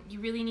 You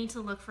really need to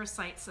look for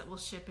sites that will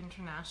ship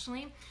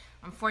internationally.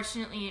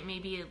 Unfortunately, it may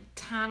be a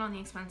tad on the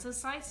expensive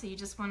side, so you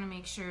just want to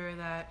make sure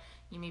that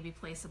you maybe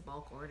place a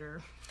bulk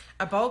order.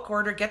 A bulk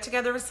order, get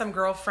together with some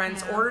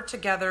girlfriends, order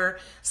together,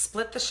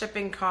 split the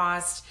shipping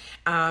cost,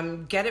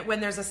 get it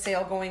when there's a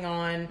sale going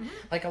on.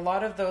 Like a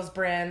lot of those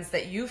brands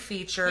that you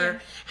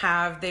feature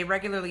they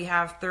regularly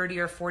have 30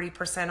 or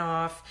 40%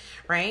 off,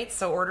 right?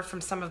 So order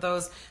from some of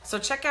those. So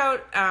check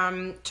out,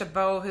 to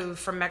Bo, who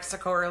from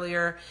Mexico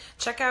earlier,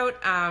 check out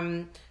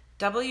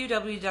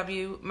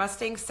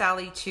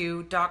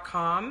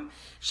www.mustangsally2.com.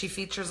 She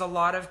features a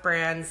lot of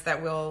brands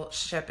that will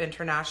ship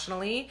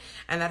internationally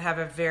and that have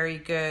a very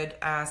good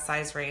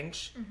size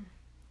range,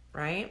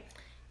 right?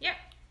 Yeah.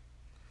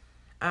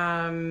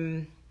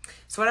 So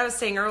what I was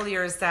saying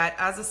earlier is that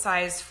as a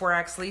size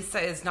 4X,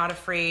 Lisa is not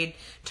afraid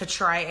to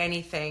try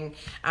anything.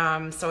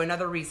 So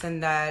another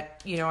reason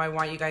that, I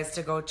want you guys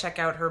to go check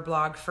out her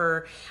blog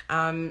for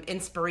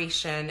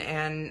inspiration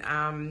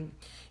and,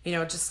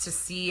 just to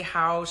see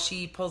how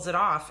she pulls it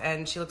off,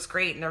 and she looks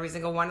great in every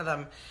single one of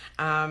them.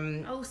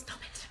 Oh, stop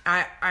it.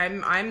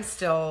 I'm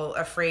still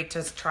afraid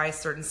to try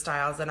certain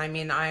styles, and I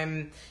mean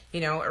I'm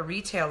a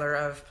retailer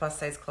of plus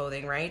size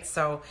clothing, right?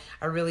 So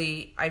I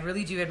really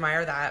do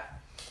admire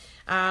that.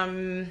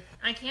 I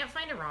can't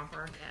find a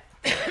romper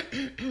yet.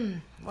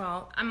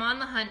 Well, I'm on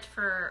the hunt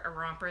for a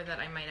romper that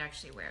I might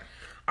actually wear.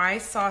 I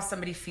saw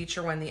somebody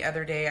feature one the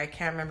other day. I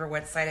can't remember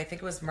what site. I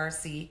think it was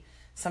Marcy.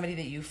 Somebody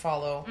that you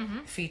follow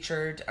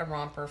featured a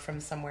romper from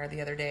somewhere the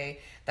other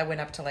day that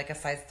went up to like a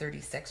size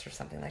 36 or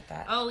something like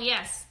that. Oh,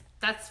 yes.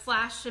 That's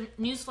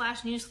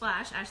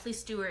newsflash. Ashley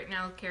Stewart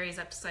now carries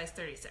up to size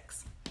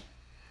 36.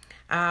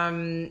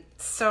 Simone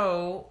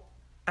says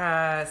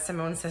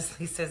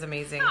Lisa's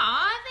amazing.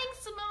 Aw, thanks,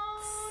 Simone.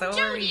 So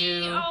Jody. are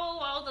you.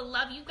 Oh, all the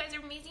love. You guys are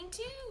amazing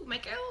too. My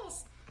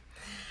girls.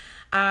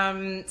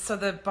 So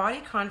the Body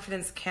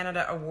Confidence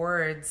Canada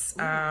Awards,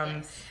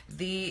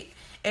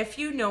 if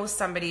you know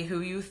somebody who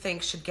you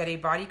think should get a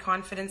Body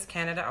Confidence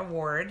Canada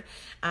Award,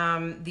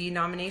 the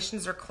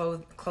nominations are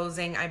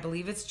closing, I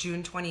believe it's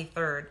June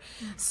 23rd.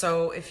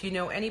 So if you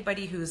know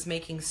anybody who's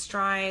making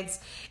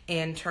strides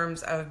in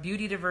terms of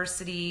beauty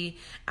diversity,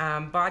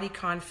 body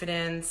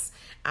confidence,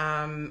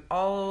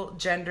 all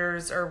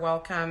genders are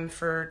welcome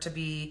to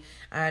be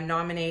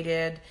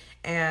nominated.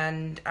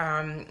 And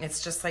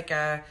it's just like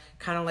a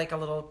kind of like a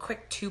little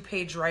quick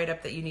 2-page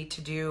write-up that you need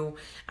to do.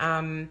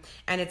 And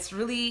it's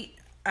really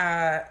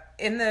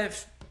in the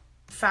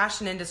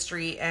fashion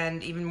industry,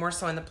 and even more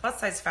so in the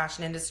plus size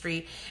fashion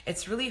industry,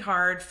 it's really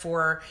hard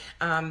for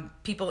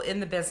people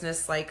in the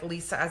business like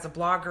Lisa as a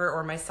blogger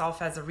or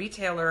myself as a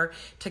retailer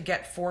to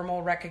get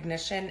formal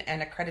recognition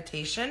and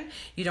accreditation.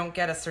 You don't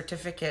get a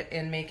certificate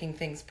in making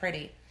things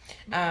pretty,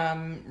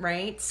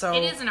 right? So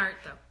it is an art,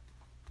 though.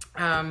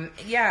 And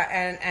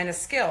a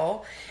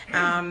skill.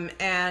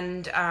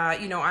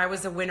 I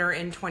was a winner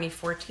in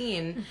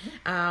 2014.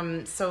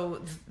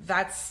 So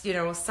that's,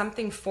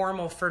 something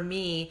formal for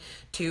me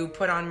to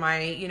put on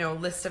my,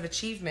 list of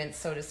achievements,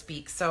 so to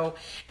speak. So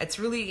it's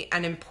really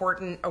an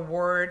important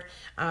award.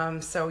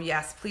 So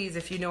yes, please,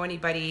 if you know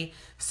anybody,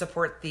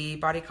 support the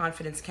Body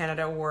Confidence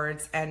Canada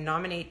Awards and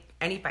nominate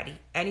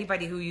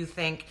anybody who you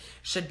think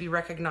should be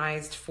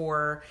recognized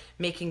for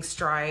making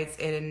strides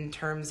in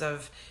terms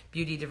of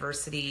beauty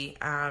diversity.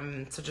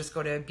 So just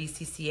go to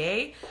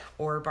BCCA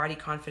or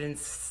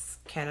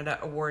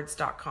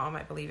bodyconfidencecanadaawards.com,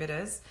 I believe it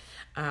is.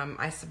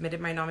 I submitted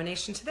my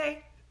nomination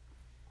today.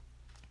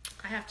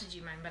 I have to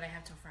do mine, but I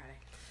have till Friday.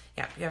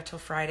 Yeah, you have till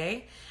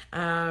Friday.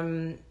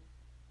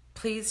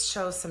 Please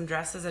show some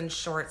dresses and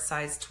shorts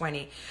size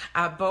 20.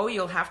 Bo,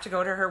 you'll have to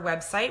go to her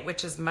website,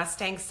 which is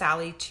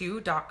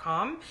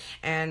mustangsally2.com,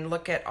 and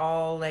look at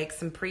all like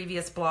some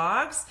previous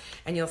blogs,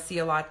 and you'll see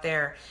a lot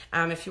there.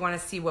 If you want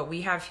to see what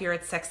we have here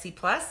at Sexy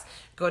Plus,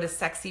 go to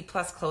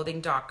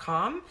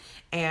SexyPlusClothing.com,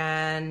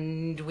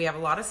 and we have a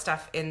lot of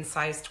stuff in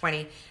size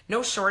 20.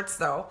 No shorts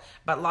though,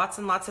 but lots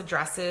and lots of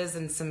dresses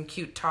and some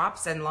cute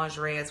tops and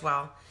lingerie as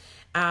well.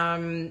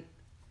 I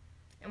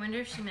wonder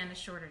if she meant a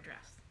shorter dress.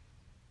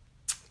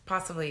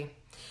 Possibly.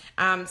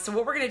 So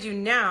what we're going to do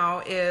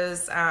now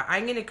is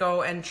I'm going to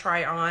go and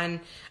try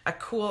on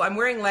I'm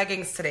wearing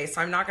leggings today,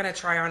 so I'm not going to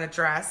try on a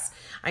dress.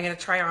 I'm going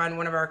to try on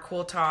one of our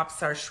cool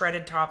tops, our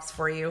shredded tops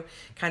for you,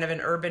 kind of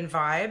an urban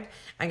vibe.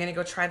 I'm going to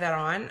go try that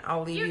on.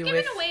 I'll leave you with...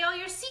 You're giving away all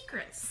your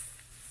secrets.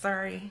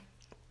 Sorry.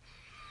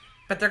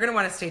 But they're going to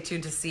want to stay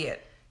tuned to see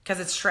it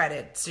because it's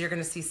shredded, so you're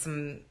going to see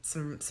some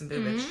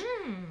boobage,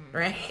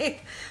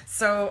 right?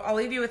 So I'll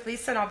leave you with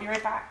Lisa, and I'll be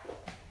right back.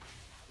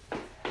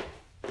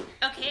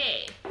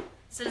 Okay,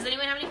 so does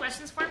anyone have any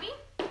questions for me?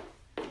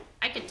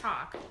 I could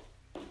talk.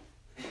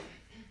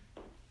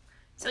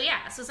 So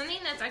yeah, so something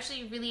that's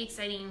actually really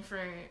exciting for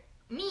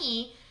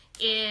me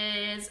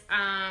is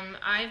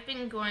I've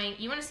been going,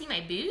 you want to see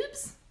my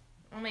boobs?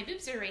 Well, my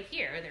boobs are right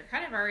here. They're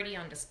kind of already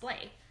on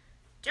display.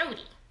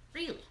 Jody,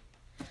 really?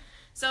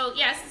 So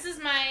yes, this is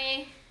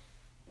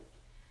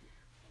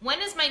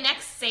when is my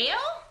next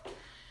sale?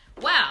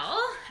 Well,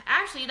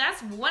 actually,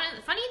 that's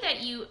funny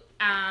that you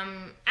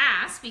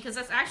asked, because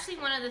that's actually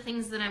one of the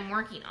things that I'm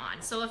working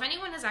on. So if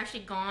anyone has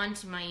actually gone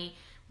to my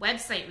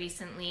website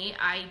recently,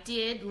 I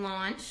did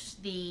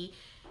launch the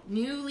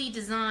newly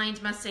designed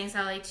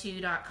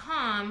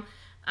MustangSally2.com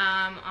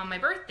on my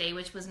birthday,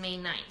 which was May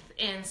 9th.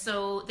 And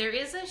so there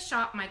is a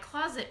Shop My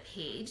Closet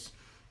page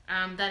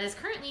that is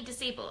currently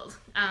disabled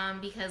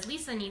because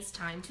Lisa needs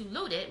time to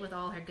load it with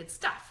all her good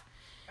stuff.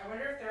 I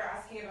wonder if they're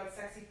asking about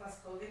Sexy Plus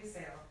Clothing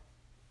sale.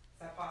 Is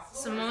that possible?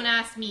 Simone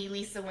asked me,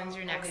 Lisa, when's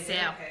your next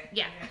sale? Okay.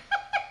 Yeah.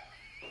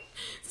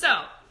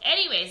 So,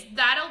 anyways,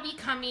 that'll be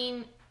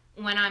coming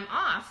when I'm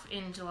off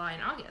in July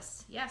and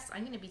August. Yes,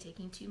 I'm going to be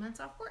taking 2 months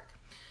off work.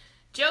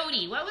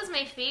 Jody, what was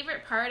my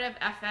favorite part of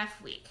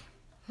FF week?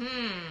 I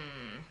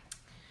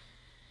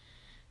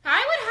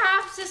would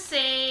have to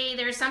say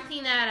there's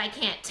something that I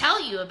can't tell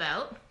you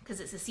about because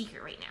it's a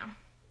secret right now.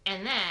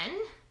 And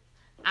then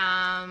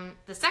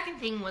the second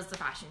thing was the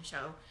fashion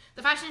show.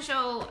 The fashion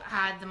show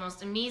had the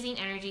most amazing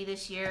energy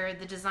this year.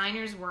 The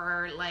designers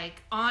were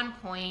like on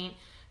point,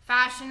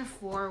 fashion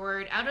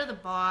forward, out of the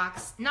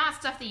box, not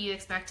stuff that you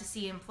expect to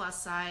see in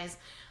plus size.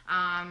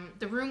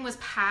 The room was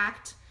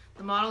packed.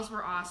 The models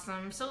were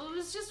awesome. So it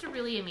was just a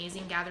really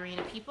amazing gathering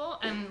of people.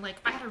 And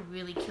like I had a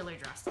really killer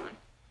dress on.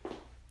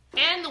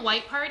 And the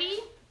white party.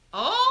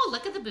 Oh,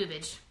 look at the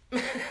boobage.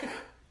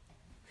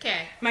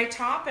 Okay. My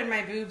top and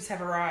my boobs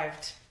have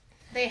arrived.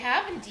 They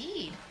have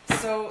indeed.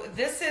 So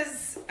this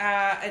is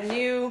a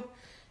new,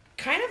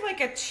 kind of like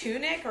a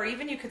tunic, or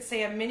even you could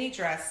say a mini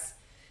dress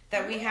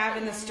that we have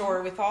in the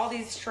store with all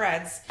these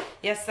shreds.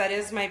 Yes, that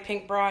is my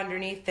pink bra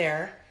underneath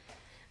there.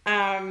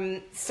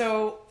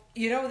 So,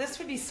 you know, this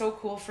would be so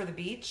cool for the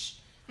beach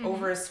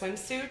over a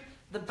swimsuit.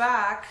 The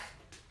back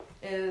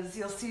is,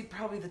 you'll see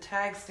probably the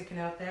tag sticking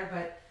out there,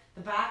 but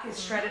the back is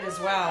shredded as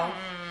well.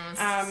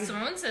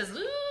 Simone says,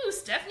 ooh,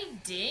 Stephanie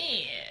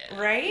did.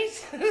 Right?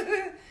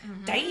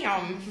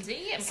 Damn.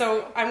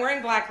 So I'm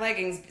wearing black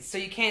leggings, so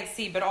you can't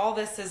see, but all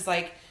this is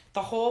like,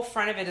 the whole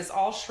front of it is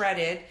all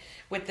shredded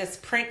with this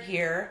print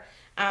here.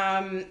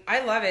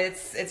 I love it.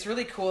 It's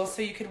really cool.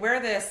 So you could wear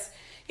this,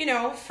 you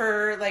know,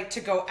 for like to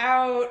go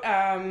out.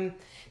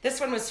 This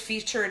one was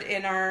featured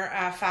in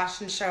our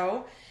fashion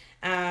show.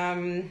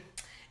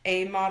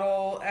 A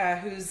model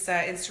whose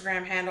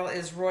Instagram handle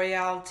is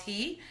Royale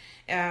T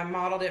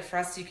modeled it for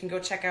us, so you can go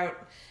check out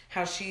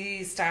how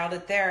she styled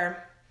it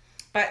there.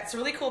 But it's a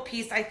really cool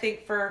piece, I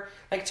think, for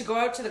like to go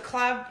out to the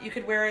club. You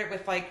could wear it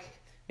with like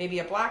maybe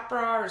a black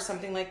bra or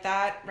something like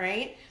that,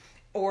 right?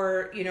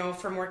 Or, you know,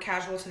 for more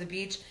casual to the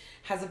beach.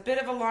 Has a bit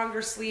of a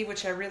longer sleeve,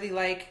 which I really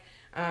like.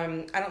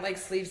 I don't like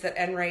sleeves that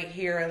end right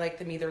here. I like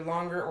them either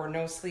longer or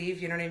no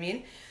sleeve, you know what I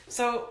mean?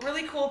 So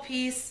really cool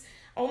piece.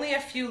 Only a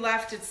few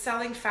left. It's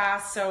selling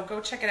fast, so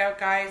go check it out,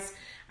 guys.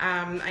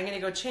 I'm going to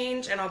go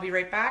change, and I'll be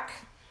right back.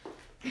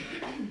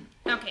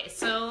 Okay,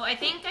 so I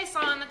think I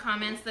saw in the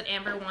comments that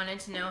Amber wanted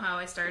to know how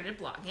I started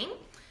blogging.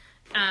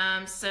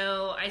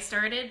 So I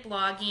started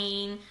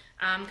blogging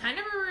kind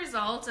of a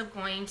result of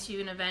going to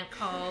an event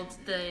called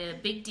The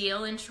Big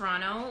Deal in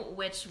Toronto,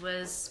 which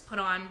was put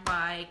on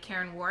by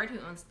Karen Ward, who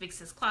owns Big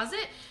Sis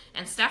Closet,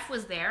 and Steph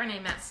was there, and I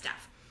met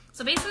Steph.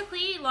 So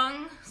basically,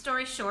 long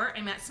story short,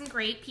 I met some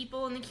great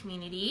people in the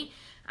community.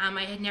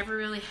 I had never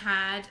really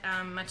had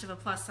much of a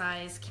plus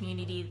size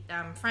community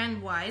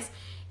friend-wise,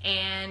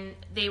 and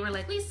they were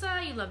like,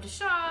 Lisa, you love to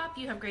shop,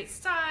 you have great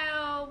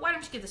style, why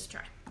don't you give this a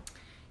try?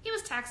 It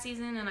was tax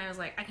season, and I was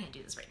like, I can't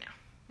do this right now.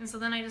 And so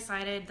then I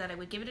decided that I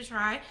would give it a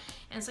try.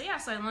 And so yeah,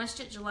 so I launched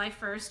it July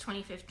 1st,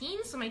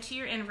 2015. So my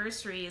 2-year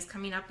anniversary is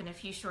coming up in a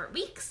few short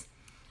weeks.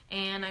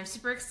 And I'm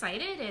super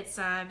excited. It's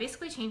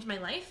basically changed my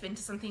life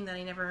into something that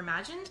I never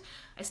imagined.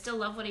 I still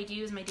love what I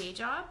do as my day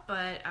job,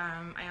 but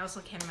I also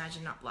can't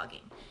imagine not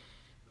blogging.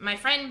 My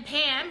friend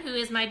Pam, who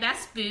is my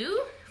best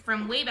boo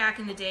from way back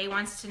in the day,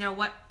 wants to know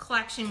what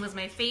collection was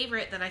my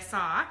favorite that I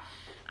saw.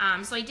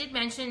 So I did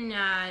mention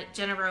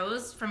Jenna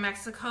Rose from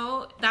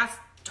Mexico. That's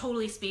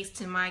totally speaks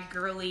to my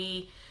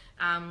girly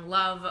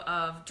love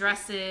of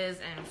dresses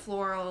and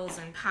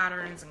florals and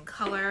patterns and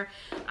color.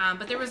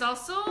 But there was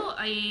also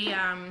a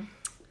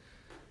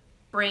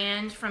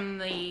brand from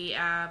the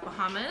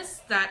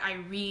Bahamas that I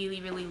really,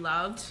 really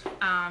loved,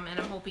 and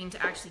I'm hoping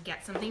to actually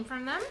get something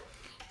from them.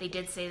 They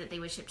did say that they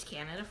would ship to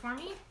Canada for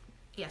me.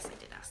 Yes, I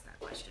did ask that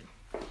question.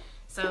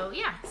 So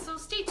yeah, so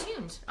stay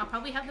tuned. I'll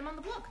probably have them on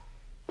the blog.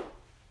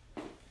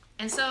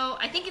 And so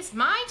I think it's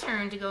my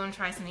turn to go and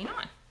try something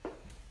on.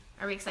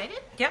 Are we excited?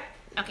 Yep.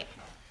 Okay.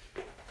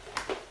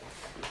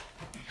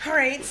 All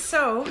right,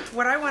 so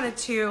what I wanted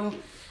to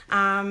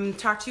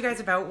talk to you guys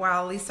about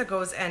while Lisa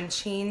goes and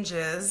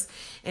changes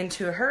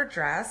into her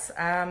dress is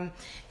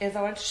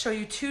I want to show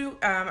you 2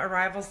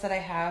 arrivals that I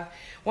have.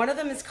 One of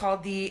them is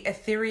called the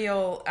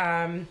Ethereal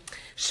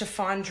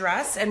Chiffon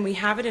Dress, and we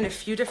have it in a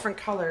few different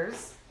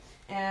colors.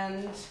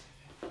 And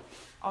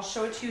I'll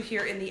show it to you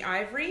here in the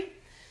ivory.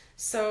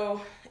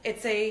 So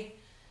it's a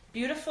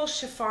beautiful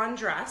chiffon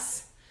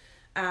dress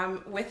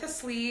with a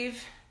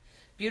sleeve,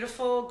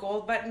 beautiful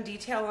gold button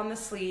detail on the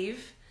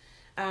sleeve,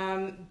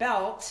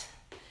 belt,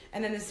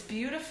 and then this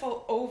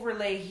beautiful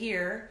overlay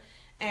here,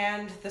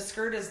 and the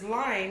skirt is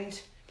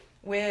lined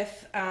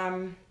with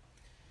a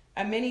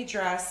mini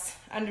dress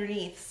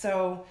underneath.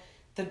 So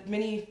the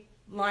mini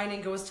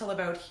lining goes till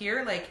about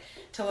here, like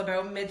till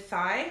about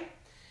mid-thigh.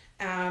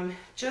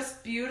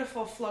 Just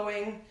beautiful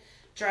flowing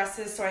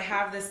dresses. So I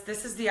have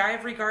this is the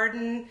Ivory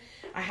Garden,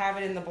 I have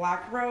it in the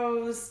Black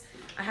Rose,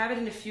 I have it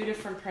in a few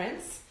different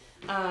prints.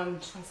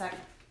 Just one sec.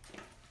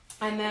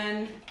 And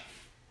then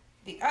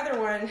the other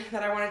one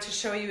that I wanted to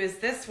show you is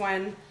this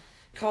one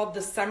called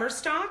the Summer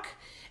Stock.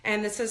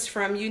 And this is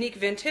from Unique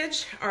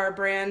Vintage, our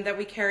brand that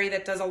we carry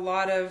that does a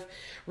lot of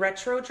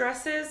retro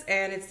dresses.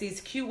 And it's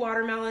these cute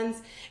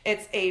watermelons.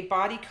 It's a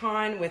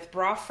bodycon with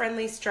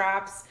bra-friendly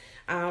straps,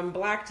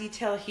 black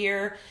detail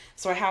here.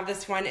 So I have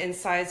this one in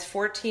size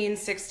 14,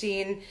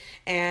 16,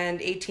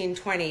 and 18,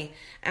 20.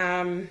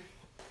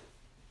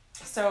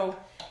 So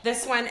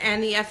this one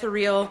and the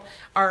Ethereal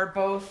are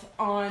both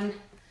on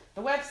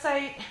the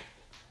website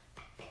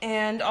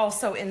and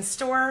also in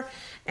store.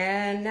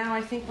 And now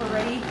I think we're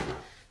ready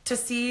to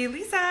see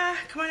Lisa.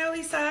 Come on out,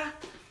 Lisa.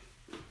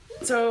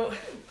 So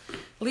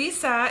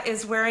Lisa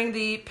is wearing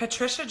the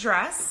Patricia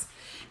dress,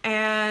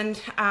 and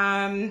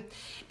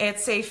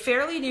it's a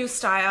fairly new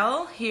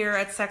style here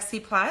at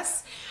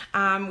SexyPlus.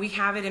 We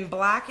have it in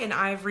black and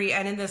ivory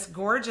and in this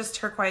gorgeous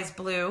turquoise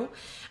blue.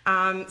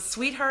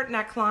 Sweetheart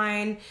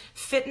neckline,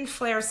 fit and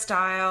flare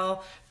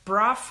style,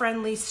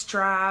 bra-friendly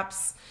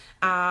straps.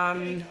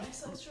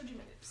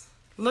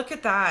 Look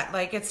at that.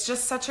 Like, it's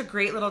just such a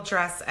great little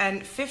dress,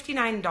 and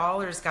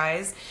 $59,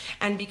 guys.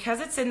 And because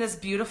it's in this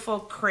beautiful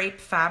crepe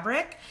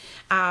fabric,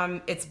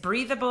 it's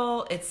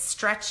breathable, it's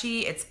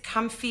stretchy, it's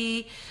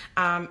comfy,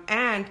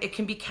 and it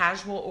can be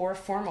casual or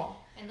formal.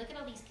 And look at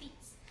all these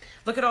pleats.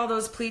 Look at all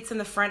those pleats in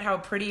the front, how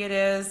pretty it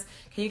is.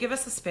 Can you give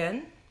us a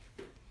spin?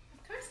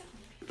 Of course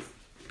I can.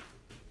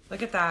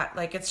 Look at that.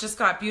 Like, it's just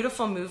got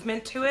beautiful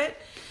movement to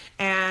it.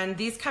 And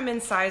these come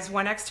in size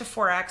 1X to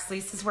 4X.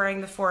 Lisa's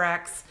wearing the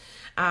 4X.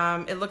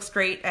 It looks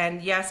great,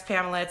 and yes,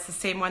 Pamela, it's the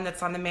same one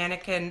that's on the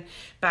mannequin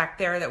back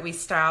there that we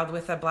styled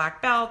with a black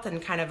belt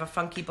and kind of a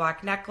funky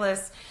black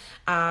necklace.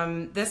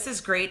 This is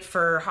great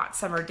for hot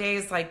summer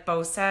days, like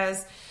Bo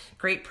says.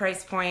 Great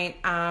price point.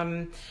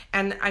 And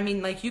I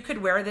mean, like, you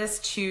could wear this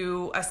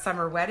to a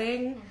summer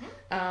wedding,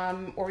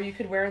 or you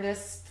could wear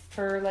this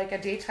for like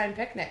a daytime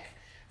picnic,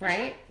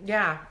 right?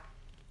 Yeah.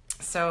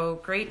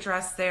 So great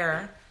dress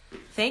there.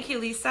 Thank you,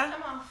 Lisa.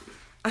 I'm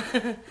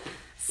off.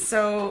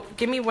 So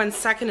give me 1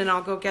 second and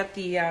I'll go get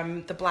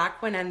the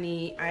black one and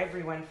the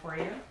ivory one for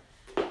you.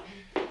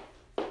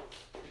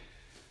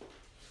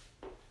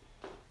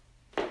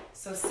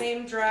 So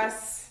same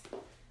dress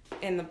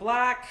in the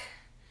black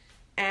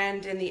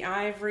and in the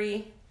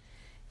ivory.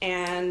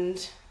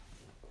 And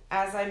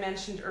as I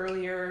mentioned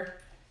earlier,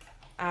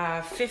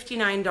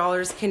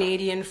 $59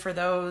 Canadian for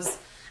those.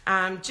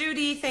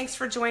 Judy, thanks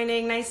for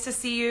joining. Nice to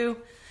see you.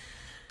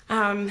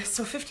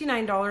 So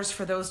 $59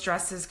 for those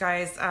dresses,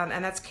 guys,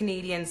 and that's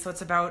Canadian, so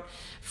it's about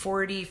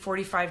 $40,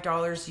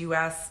 $45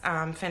 US.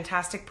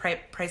 Fantastic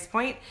price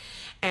point.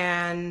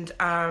 And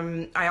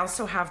I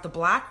also have the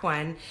black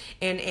one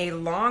in a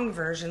long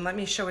version. Let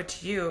me show it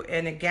to you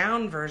in a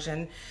gown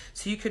version.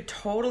 So you could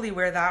totally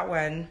wear that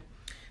one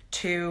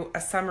to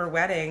a summer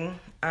wedding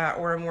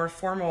or a more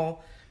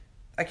formal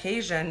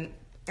occasion.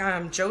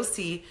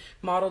 Josie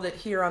modeled it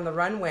here on the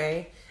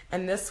runway,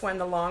 and this one,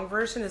 the long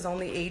version, is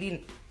only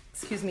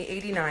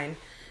 89.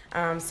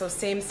 So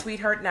same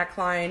sweetheart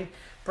neckline,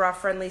 bra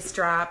friendly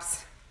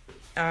straps.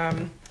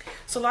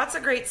 So lots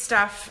of great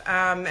stuff,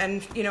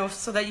 and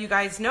so that you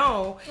guys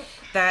know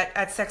that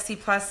at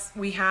SexyPlus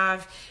we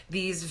have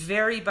these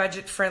very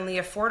budget friendly,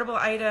 affordable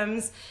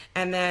items,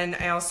 and then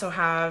I also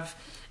have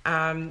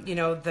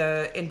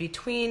the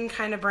in-between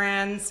kind of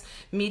brands,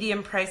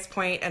 medium price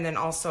point, and then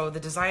also the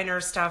designer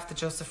stuff, the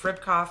Joseph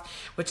Ribkoff,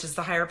 which is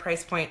the higher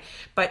price point.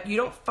 But you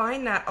don't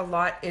find that a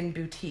lot in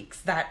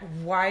boutiques, that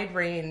wide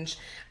range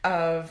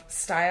of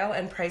style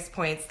and price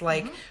points,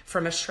 like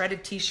from a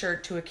shredded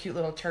t-shirt to a cute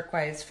little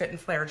turquoise fit and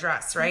flare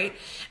dress, right?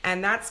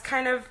 And that's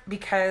kind of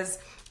because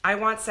I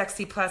want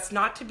SexyPlus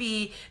not to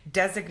be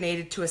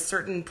designated to a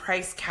certain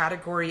price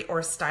category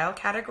or style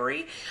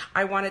category.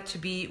 I want it to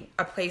be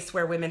a place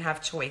where women have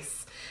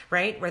choice,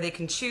 right? Where they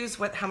can choose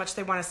how much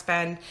they want to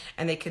spend,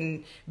 and they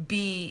can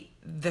be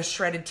the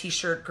shredded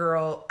t-shirt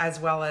girl as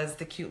well as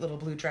the cute little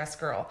blue dress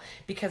girl,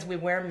 because we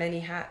wear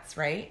many hats,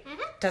 right?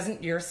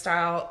 Doesn't your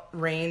style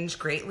range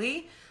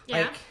greatly?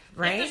 Yeah. Like,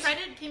 right? If the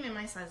shredded came in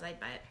my size, I'd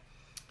buy it.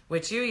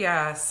 Would you?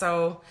 Yeah.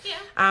 So,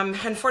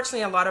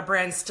 unfortunately, a lot of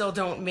brands still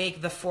don't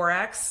make the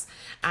 4X,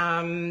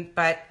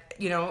 but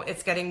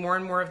it's getting more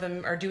and more of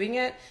them are doing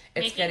it.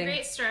 It's making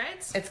great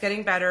strides. It's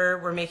getting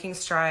better. We're making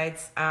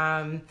strides.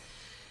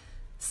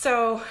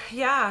 So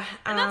yeah,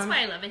 and that's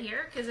why I love it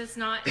here, because it's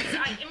not.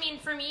 I mean,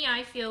 for me,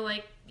 I feel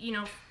like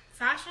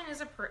fashion is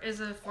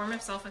a form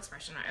of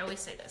self-expression. I always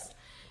say this: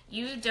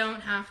 you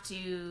don't have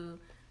to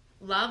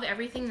love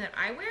everything that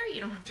I wear.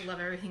 You don't have to love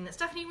everything that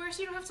Stephanie wears.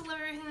 You don't have to love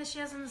everything that she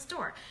has in the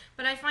store.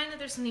 But I find that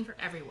there's something for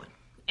everyone.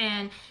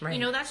 And,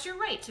 that's your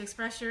right to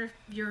express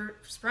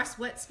express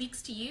what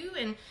speaks to you.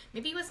 And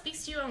maybe what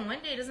speaks to you on one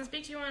day doesn't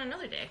speak to you on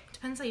another day.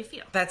 Depends how you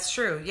feel. That's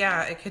true.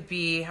 Yeah, it could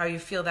be how you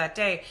feel that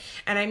day.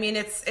 And I mean,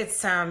 it's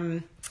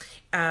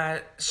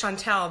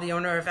Chantel, the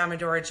owner of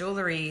Amadora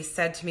Jewelry,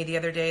 said to me the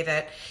other day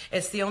that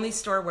it's the only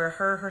store where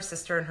her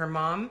sister, and her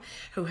mom,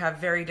 who have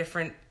very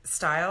different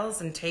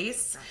styles and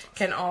tastes,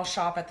 can all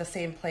shop at the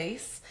same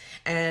place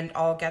and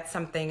all get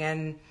something.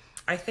 And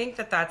I think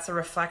that that's a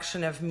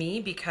reflection of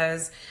me,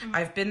 because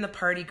I've been the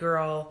party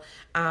girl,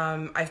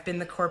 I've been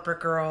the corporate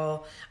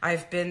girl,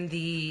 I've been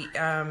the,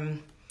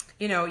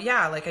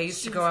 like I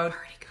used to go out.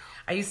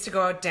 I used to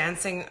go out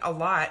dancing a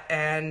lot,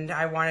 and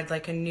I wanted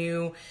like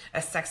a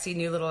sexy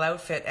new little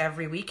outfit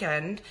every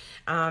weekend,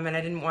 and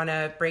I didn't want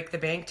to break the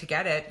bank to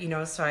get it,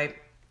 so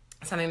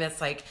something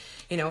that's like,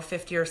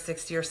 50 or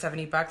 60 or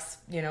 70 bucks,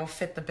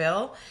 fit the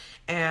bill.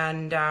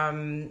 And,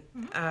 and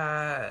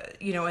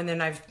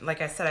then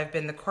like I said, I've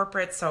been the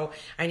corporate, so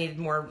I needed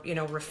more,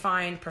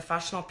 refined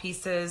professional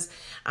pieces.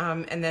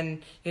 And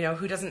then,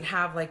 who doesn't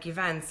have like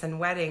events and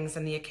weddings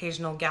and the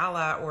occasional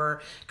gala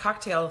or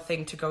cocktail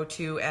thing to go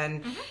to.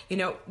 And,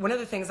 one of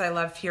the things I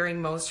love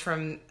hearing most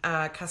from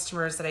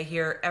customers that I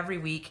hear every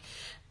week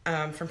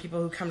from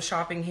people who come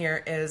shopping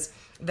here is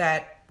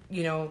that,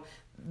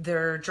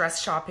 their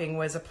dress shopping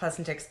was a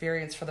pleasant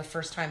experience for the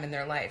first time in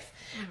their life,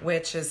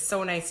 which is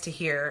so nice to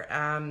hear.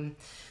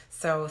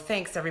 So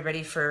thanks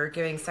everybody for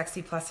giving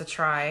SexyPlus a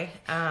try.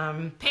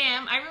 Pam,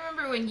 I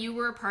remember when you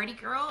were a party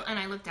girl and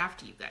I looked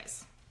after you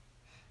guys.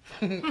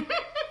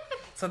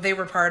 So they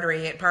were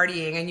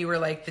partying and you were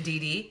like the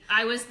DD?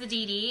 I was the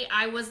DD.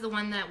 I was the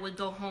one that would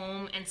go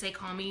home and say,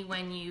 call me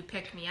when you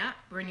pick me up,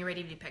 when you're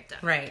ready to be picked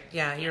up. Right.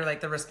 Yeah. You're like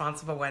the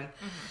responsible one.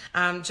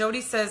 Jody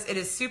says, it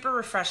is super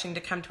refreshing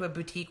to come to a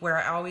boutique where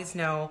I always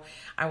know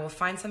I will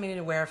find something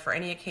to wear for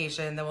any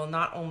occasion that will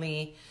not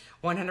only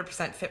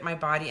 100% fit my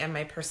body and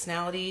my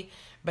personality,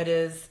 but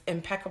is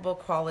impeccable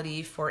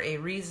quality for a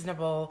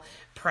reasonable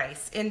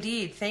price.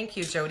 Indeed. Thank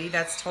you, Jody.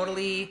 That's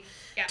totally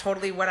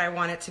what I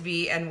want it to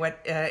be, and what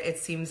it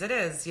seems it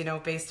is,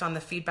 based on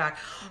the feedback.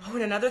 Oh,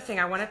 and another thing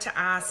I wanted to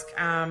ask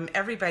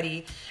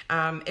everybody,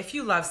 if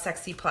you love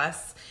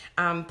SexyPlus,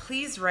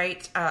 please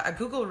write a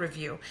Google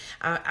review.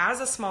 As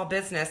a small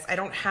business, I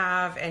don't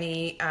have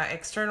any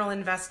external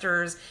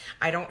investors.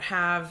 I don't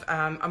have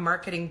a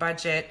marketing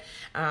budget,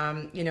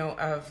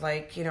 of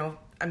like,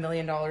 $1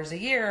 million a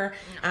year,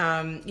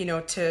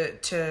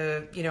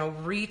 to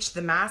reach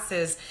the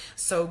masses.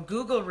 So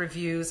Google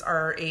reviews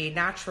are a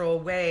natural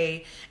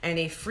way and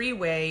a free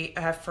way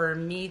for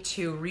me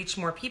to reach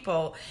more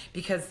people,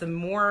 because the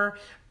more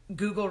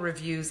Google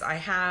reviews I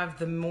have,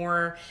 the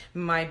more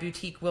my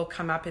boutique will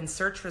come up in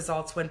search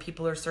results when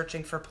people are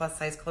searching for plus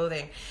size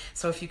clothing.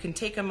 So if you can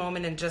take a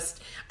moment and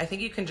I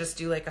think you can just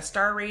do like a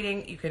star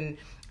rating. You can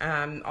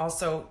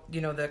also,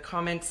 the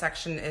comment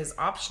section is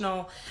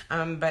optional,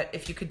 but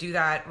if you could do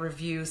that,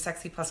 review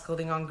SexyPlus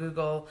Clothing on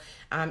Google,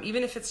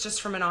 even if it's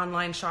just from an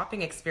online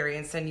shopping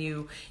experience and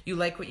you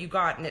like what you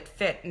got and it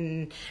fit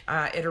and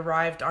it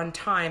arrived on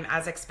time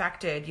as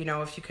expected,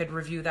 if you could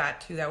review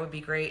that too, that would be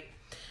great.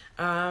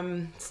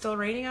 Still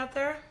raining out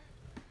there?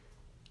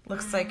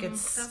 Looks like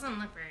it's... Doesn't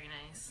look very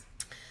nice.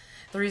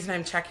 The reason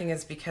I'm checking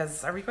is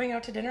because, are we going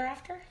out to dinner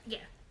after? Yeah.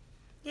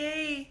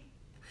 Yay.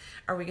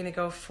 Are we going to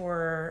go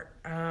for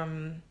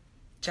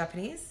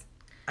Japanese?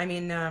 I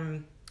mean,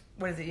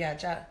 what is it? Yeah,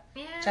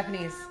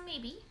 Japanese.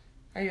 Maybe.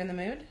 Are you in the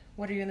mood?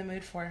 What are you in the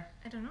mood for?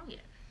 I don't know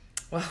yet.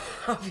 Well,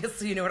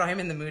 obviously you know what I'm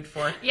in the mood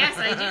for. Yes,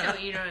 I do know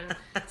what you're doing.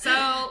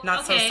 So,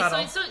 Not okay, so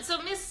subtle.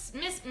 so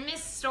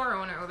Miss Store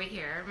Owner over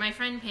here, my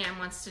friend Pam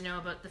wants to know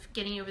about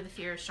getting over the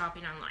fear of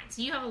shopping online.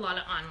 So you have a lot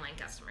of online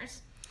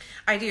customers.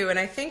 I do, and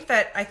I think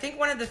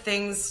one of the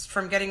things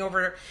from getting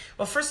over,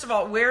 well, first of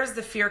all, where is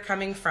the fear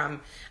coming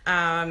from?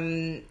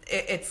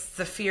 It's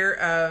the fear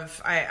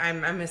of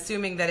I'm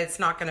assuming that it's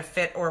not going to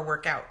fit or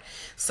work out.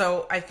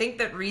 So I think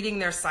that reading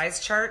their size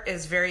chart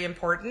is very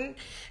important,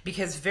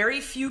 because very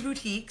few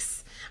boutiques,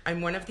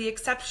 I'm one of the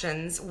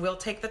exceptions, will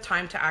take the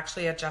time to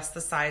actually adjust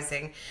the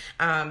sizing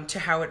to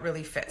how it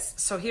really fits.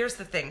 So here's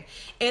the thing.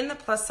 In the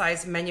plus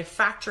size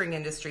manufacturing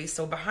industry,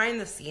 so behind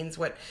the scenes,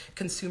 what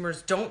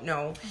consumers don't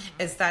know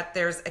is that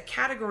there's a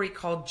category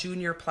called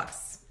Junior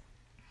Plus.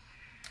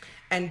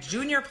 And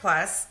Junior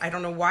Plus, I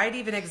don't know why it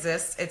even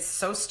exists. It's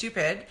so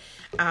stupid.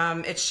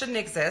 It shouldn't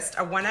exist.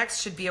 A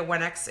 1X should be a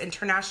 1X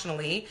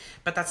internationally,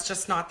 but that's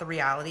just not the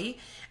reality.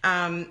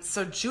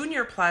 So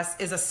Junior Plus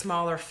is a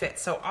smaller fit.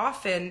 So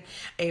often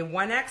a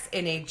 1X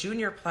in a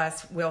Junior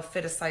Plus will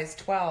fit a size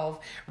 12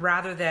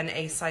 rather than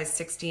a size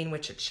 16,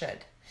 which it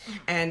should.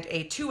 And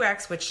a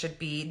 2X, which should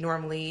be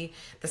normally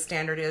the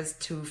standard is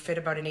to fit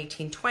about an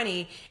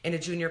 18-20, in a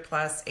Junior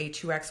Plus, a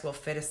 2X will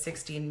fit a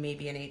 16,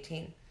 maybe an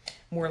 18.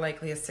 More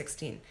likely a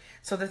 16.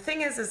 So the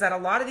thing is that a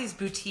lot of these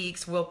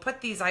boutiques will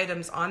put these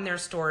items on their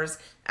stores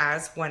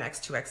as 1X,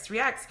 2X,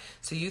 3X.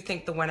 So you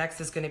think the 1X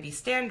is going to be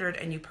standard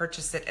and you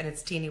purchase it and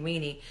it's teeny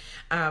weeny,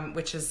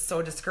 which is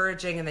so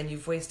discouraging. And then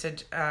you've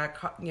wasted,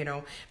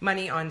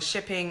 money on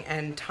shipping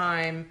and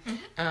time,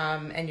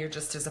 and you're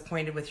just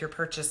disappointed with your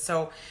purchase.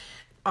 So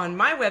on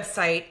my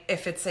website,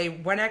 if it's a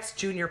 1X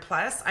Junior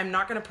Plus, I'm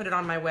not going to put it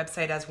on my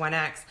website as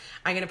 1X.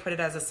 I'm going to put it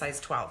as a size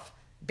 12.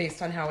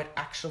 Based on how it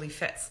actually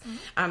fits.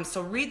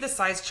 So read the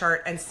size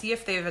chart and see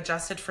if they've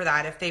adjusted for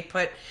that. If they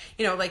put,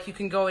 like you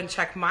can go and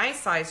check my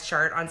size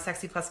chart on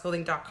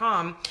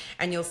SexyPlusClothing.com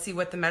and you'll see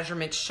what the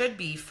measurement should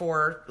be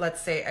for,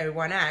 let's say, a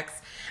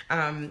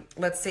 1X.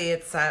 Let's say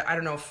it's,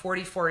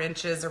 44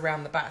 inches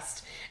around the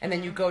bust. And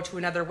then you go to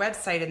another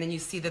website and then you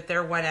see that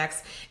their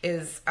 1X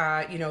is,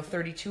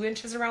 32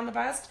 inches around the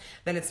bust.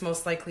 Then it's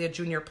most likely a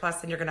Junior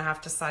Plus and you're going to have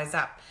to size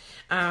up.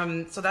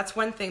 So that's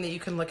one thing that you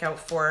can look out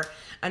for.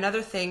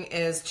 Another thing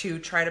is to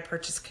try to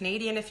purchase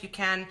Canadian if you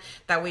can.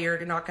 That way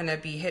you're not going to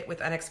be hit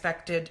with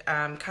unexpected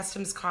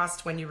customs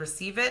costs when you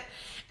receive it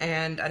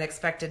and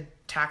unexpected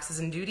taxes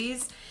and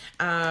duties.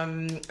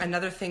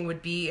 Another thing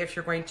would be if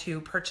you're going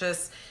to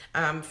purchase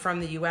from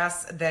the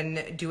US,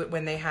 then do it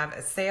when they have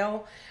a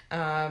sale.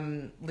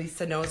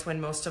 Lisa knows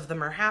when most of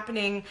them are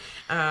happening.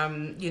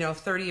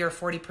 30 or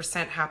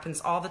 40%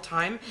 happens all the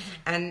time.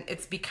 And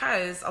it's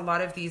because a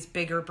lot of these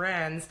bigger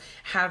brands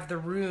have the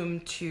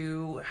room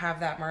to have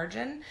that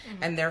margin,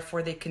 and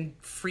therefore they can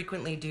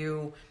frequently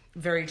do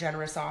very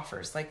generous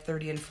offers like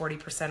 30 and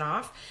 40%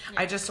 off.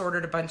 Yeah. I just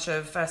ordered a bunch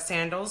of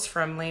sandals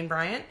from Lane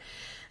Bryant.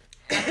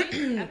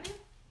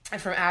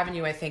 From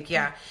Avenue, I think,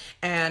 yeah.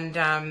 And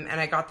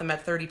I got them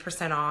at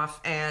 30% off,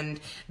 and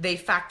they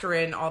factor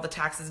in all the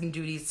taxes and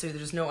duties, so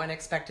there's no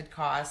unexpected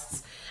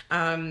costs.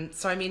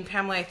 So I mean,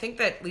 Pamela, I think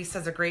that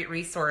Lisa's a great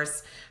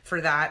resource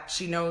for that.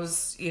 She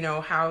knows,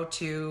 how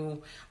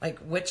to,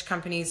 which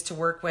companies to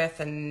work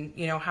with and,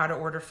 how to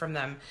order from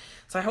them.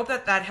 So I hope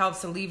that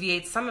helps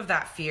alleviate some of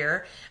that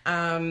fear.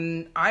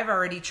 I've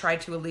already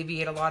tried to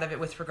alleviate a lot of it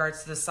with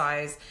regards to the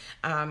size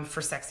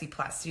for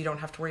SexyPlus, so you don't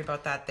have to worry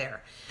about that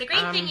there. The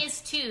great thing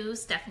is, too,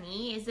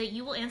 Stephanie, is that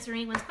you will answer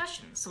anyone's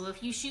questions. So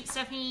if you shoot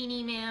Stephanie an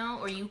email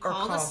or you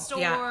call the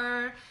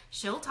store,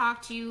 she'll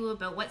talk to you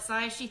about what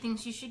size she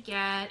thinks you should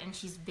get, and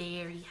she's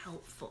very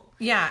helpful.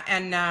 Yeah,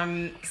 and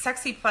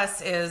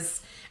SexyPlus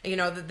is,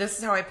 this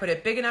is how I put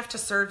it, big enough to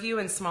serve you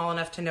and small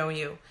enough to know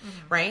you,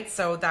 right?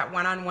 So that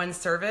one-on-one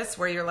service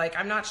where you're like,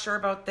 I'm not sure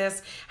about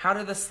this. How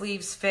do the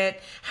sleeves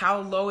fit?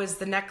 How low is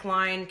the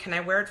neckline? Can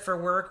I wear it for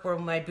work? Will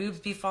my boobs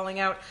be falling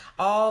out?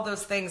 All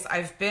those things.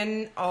 I've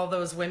been all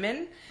those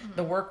women,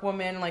 the work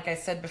woman, like I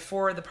said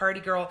before, the party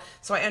girl.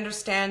 So I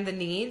understand the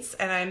needs,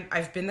 and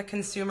I've been the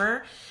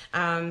consumer.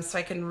 So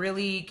I can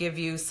really give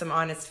you some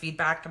honest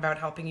feedback about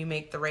helping you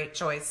make the right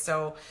choice.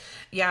 So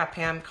yeah,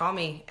 Pam, call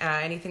me.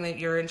 Anything that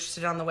you're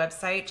interested in on the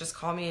website, just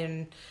call me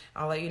and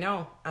I'll let you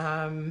know.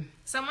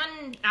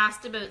 Someone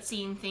asked about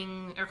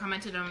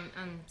commented on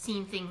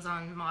seeing things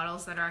on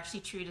models that are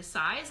actually true to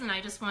size, and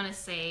I just want to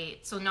say,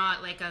 so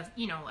not like a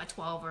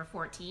 12 or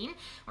 14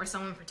 or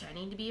someone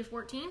pretending to be a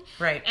 14.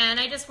 Right. And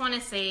I just want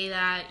to say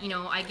that,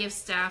 I give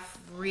Steph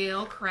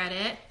real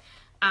credit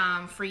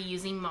for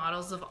using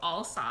models of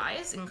all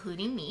size,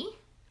 including me,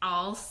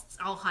 all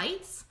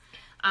heights.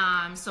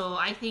 So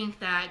I think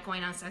that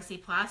going on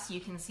SexyPlus, you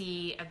can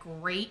see a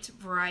great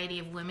variety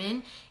of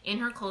women in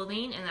her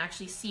clothing and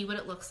actually see what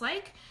it looks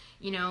like.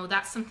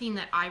 That's something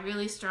that I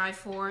really strive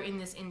for in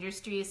this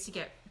industry, is to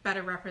get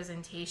better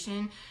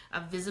representation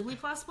of visibly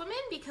plus women,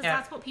 because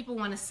that's what people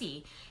want to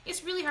see.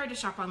 It's really hard to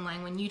shop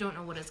online when you don't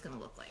know what it's going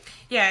to look like.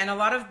 Yeah, and a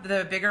lot of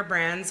the bigger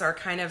brands are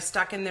kind of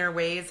stuck in their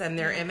ways and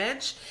their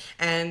image,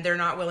 and they're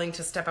not willing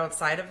to step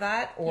outside of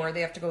that, or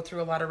they have to go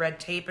through a lot of red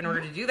tape in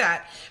order to do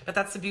that. But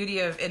that's the beauty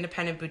of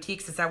independent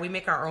boutiques, is that we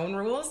make our own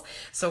rules.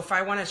 So if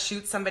I want to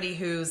shoot somebody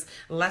who's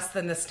less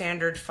than the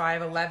standard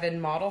 5'11"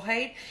 model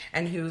height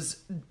and who's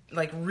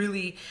like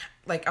really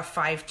like a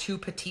 5'2"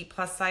 petite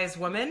plus size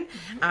woman,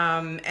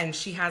 and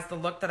she has the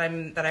look that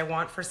I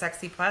want for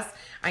Sexy Plus,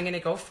 I'm gonna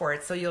go for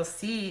it. So you'll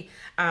see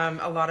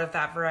a lot of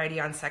that variety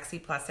on Sexy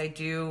Plus.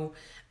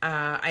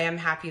 I am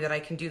happy that I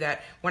can do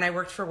that. When I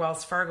worked for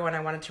Wells Fargo and I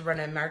wanted to run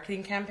a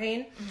marketing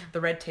campaign,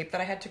 the red tape that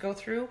I had to go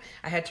through,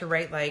 I had to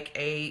write like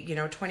a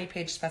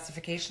 20-page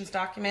specifications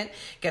document,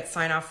 get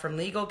sign off from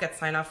legal, get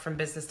sign off from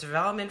business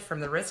development, from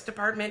the risk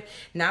department.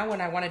 Now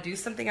when I want to do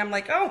something, I'm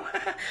like, oh,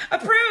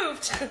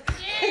 approved.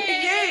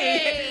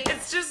 Yay!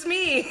 It's just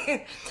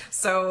me.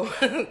 So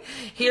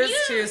here's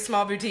to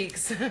small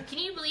boutiques. Can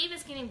you believe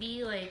it's going to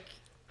be like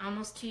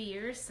almost 2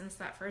 years since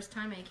that first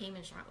time I came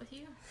and shot with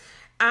you?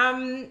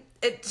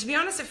 To be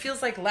honest, it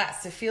feels like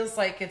less. It feels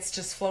like it's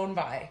just flown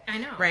by. I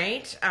know.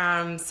 Right?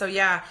 So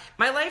yeah,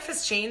 my life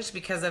has changed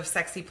because of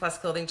Sexy Plus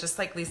Clothing, just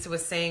like Lisa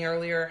was saying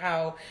earlier,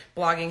 how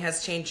blogging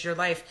has changed your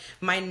life.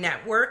 My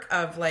network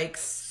of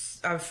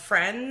of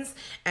friends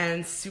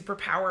and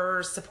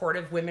superpower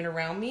supportive women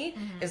around me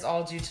is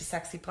all due to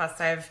Sexy Plus.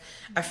 I have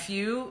a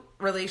few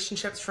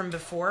relationships from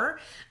before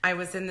I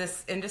was in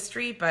this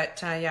industry, but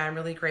yeah, I'm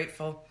really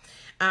grateful.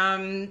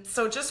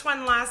 So just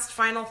one last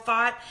final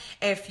thought.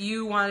 If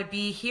you want to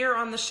be here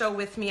on the show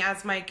with me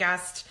as my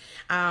guest,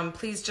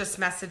 please just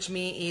message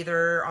me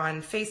either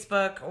on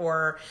Facebook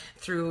or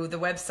through the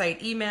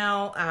website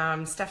email,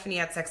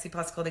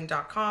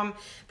 Stephanie@sexyplusclothing.com.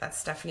 That's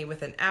Stephanie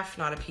with an F,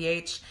 not a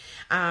PH.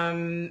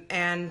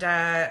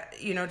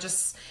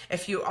 Just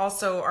if you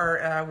also are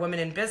a woman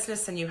in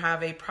business and you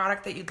have a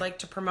product that you'd like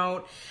to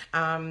promote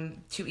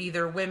to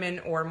either women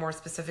or more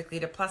specifically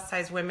to plus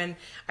size women,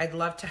 I'd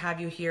love to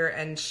have you here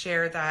and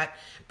share that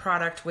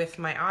product with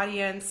my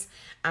audience.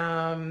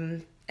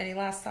 Any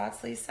last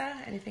thoughts, Lisa?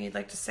 Anything you'd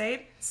like to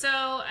say? So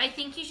I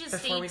think you should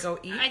before we go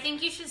eat. I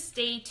think you should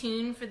stay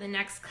tuned for the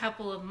next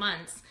couple of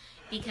months,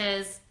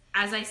 because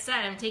as I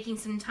said, I'm taking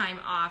some time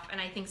off,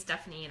 and I think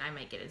Stephanie and I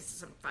might get into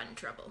some fun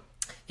trouble.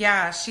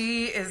 Yeah,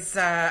 she is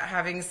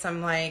having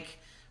some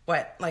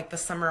the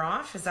summer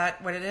off? Is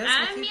that what it is?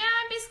 Yeah,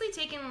 I'm basically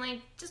taking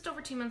just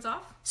over 2 months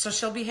off. So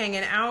she'll be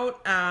hanging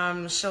out.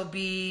 She'll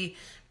be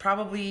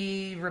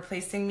probably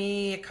replacing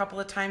me a couple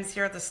of times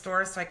here at the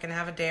store so I can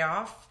have a day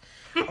off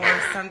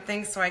or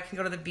something, so I can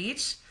go to the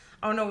beach.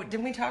 Oh no,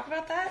 didn't we talk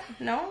about that?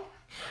 No?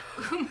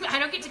 I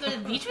don't get to go to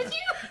the beach with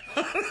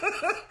you?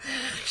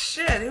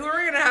 Shit, who are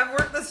we going to have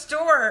work the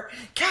store?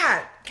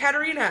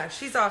 Katerina,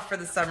 she's off for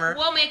the summer.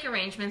 We'll make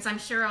arrangements. I'm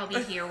sure I'll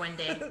be here one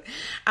day.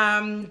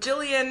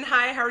 Jillian,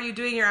 hi, how are you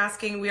doing? You're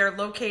asking. We are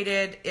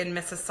located in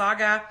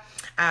Mississauga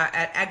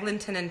at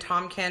Eglinton and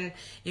Tompkin.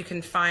 You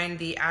can find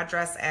the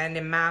address and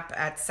a map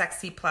at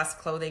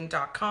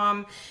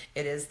SexyPlusClothing.com.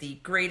 It is the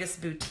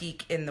greatest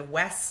boutique in the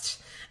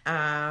West.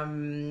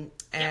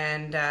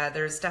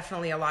 There's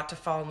definitely a lot to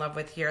fall in love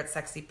with here at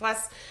Sexy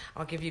Plus.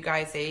 I'll give you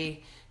guys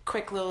a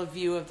quick little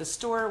view of the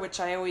store, which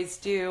I always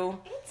do.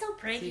 It's so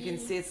pretty. So you can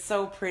see it's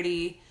so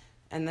pretty.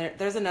 And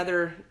there's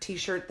another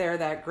t-shirt there,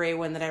 that gray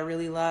one that I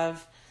really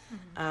love.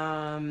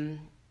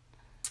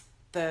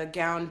 The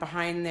gown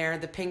behind there,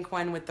 the pink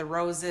one with the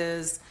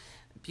roses,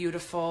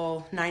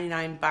 beautiful,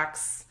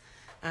 $99.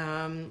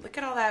 Look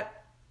at all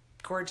that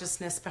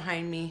gorgeousness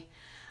behind me.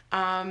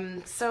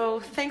 So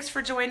thanks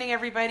for joining,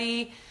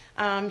 everybody.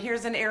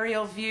 Here's an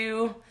aerial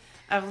view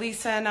of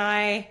Lisa and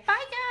I.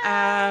 Bye,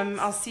 guys.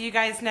 I'll see you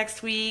guys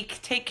next week.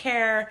 Take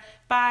care.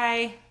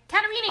 Bye.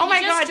 Katerina, oh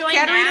my God,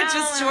 Katerina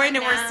just joined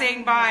and we're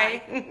saying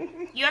bye.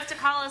 You have to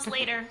call us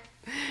later.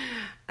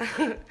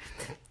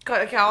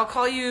 Okay, I'll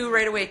call you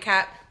right away,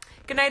 Kat.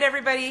 Good night,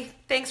 everybody.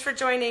 Thanks for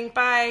joining.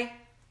 Bye.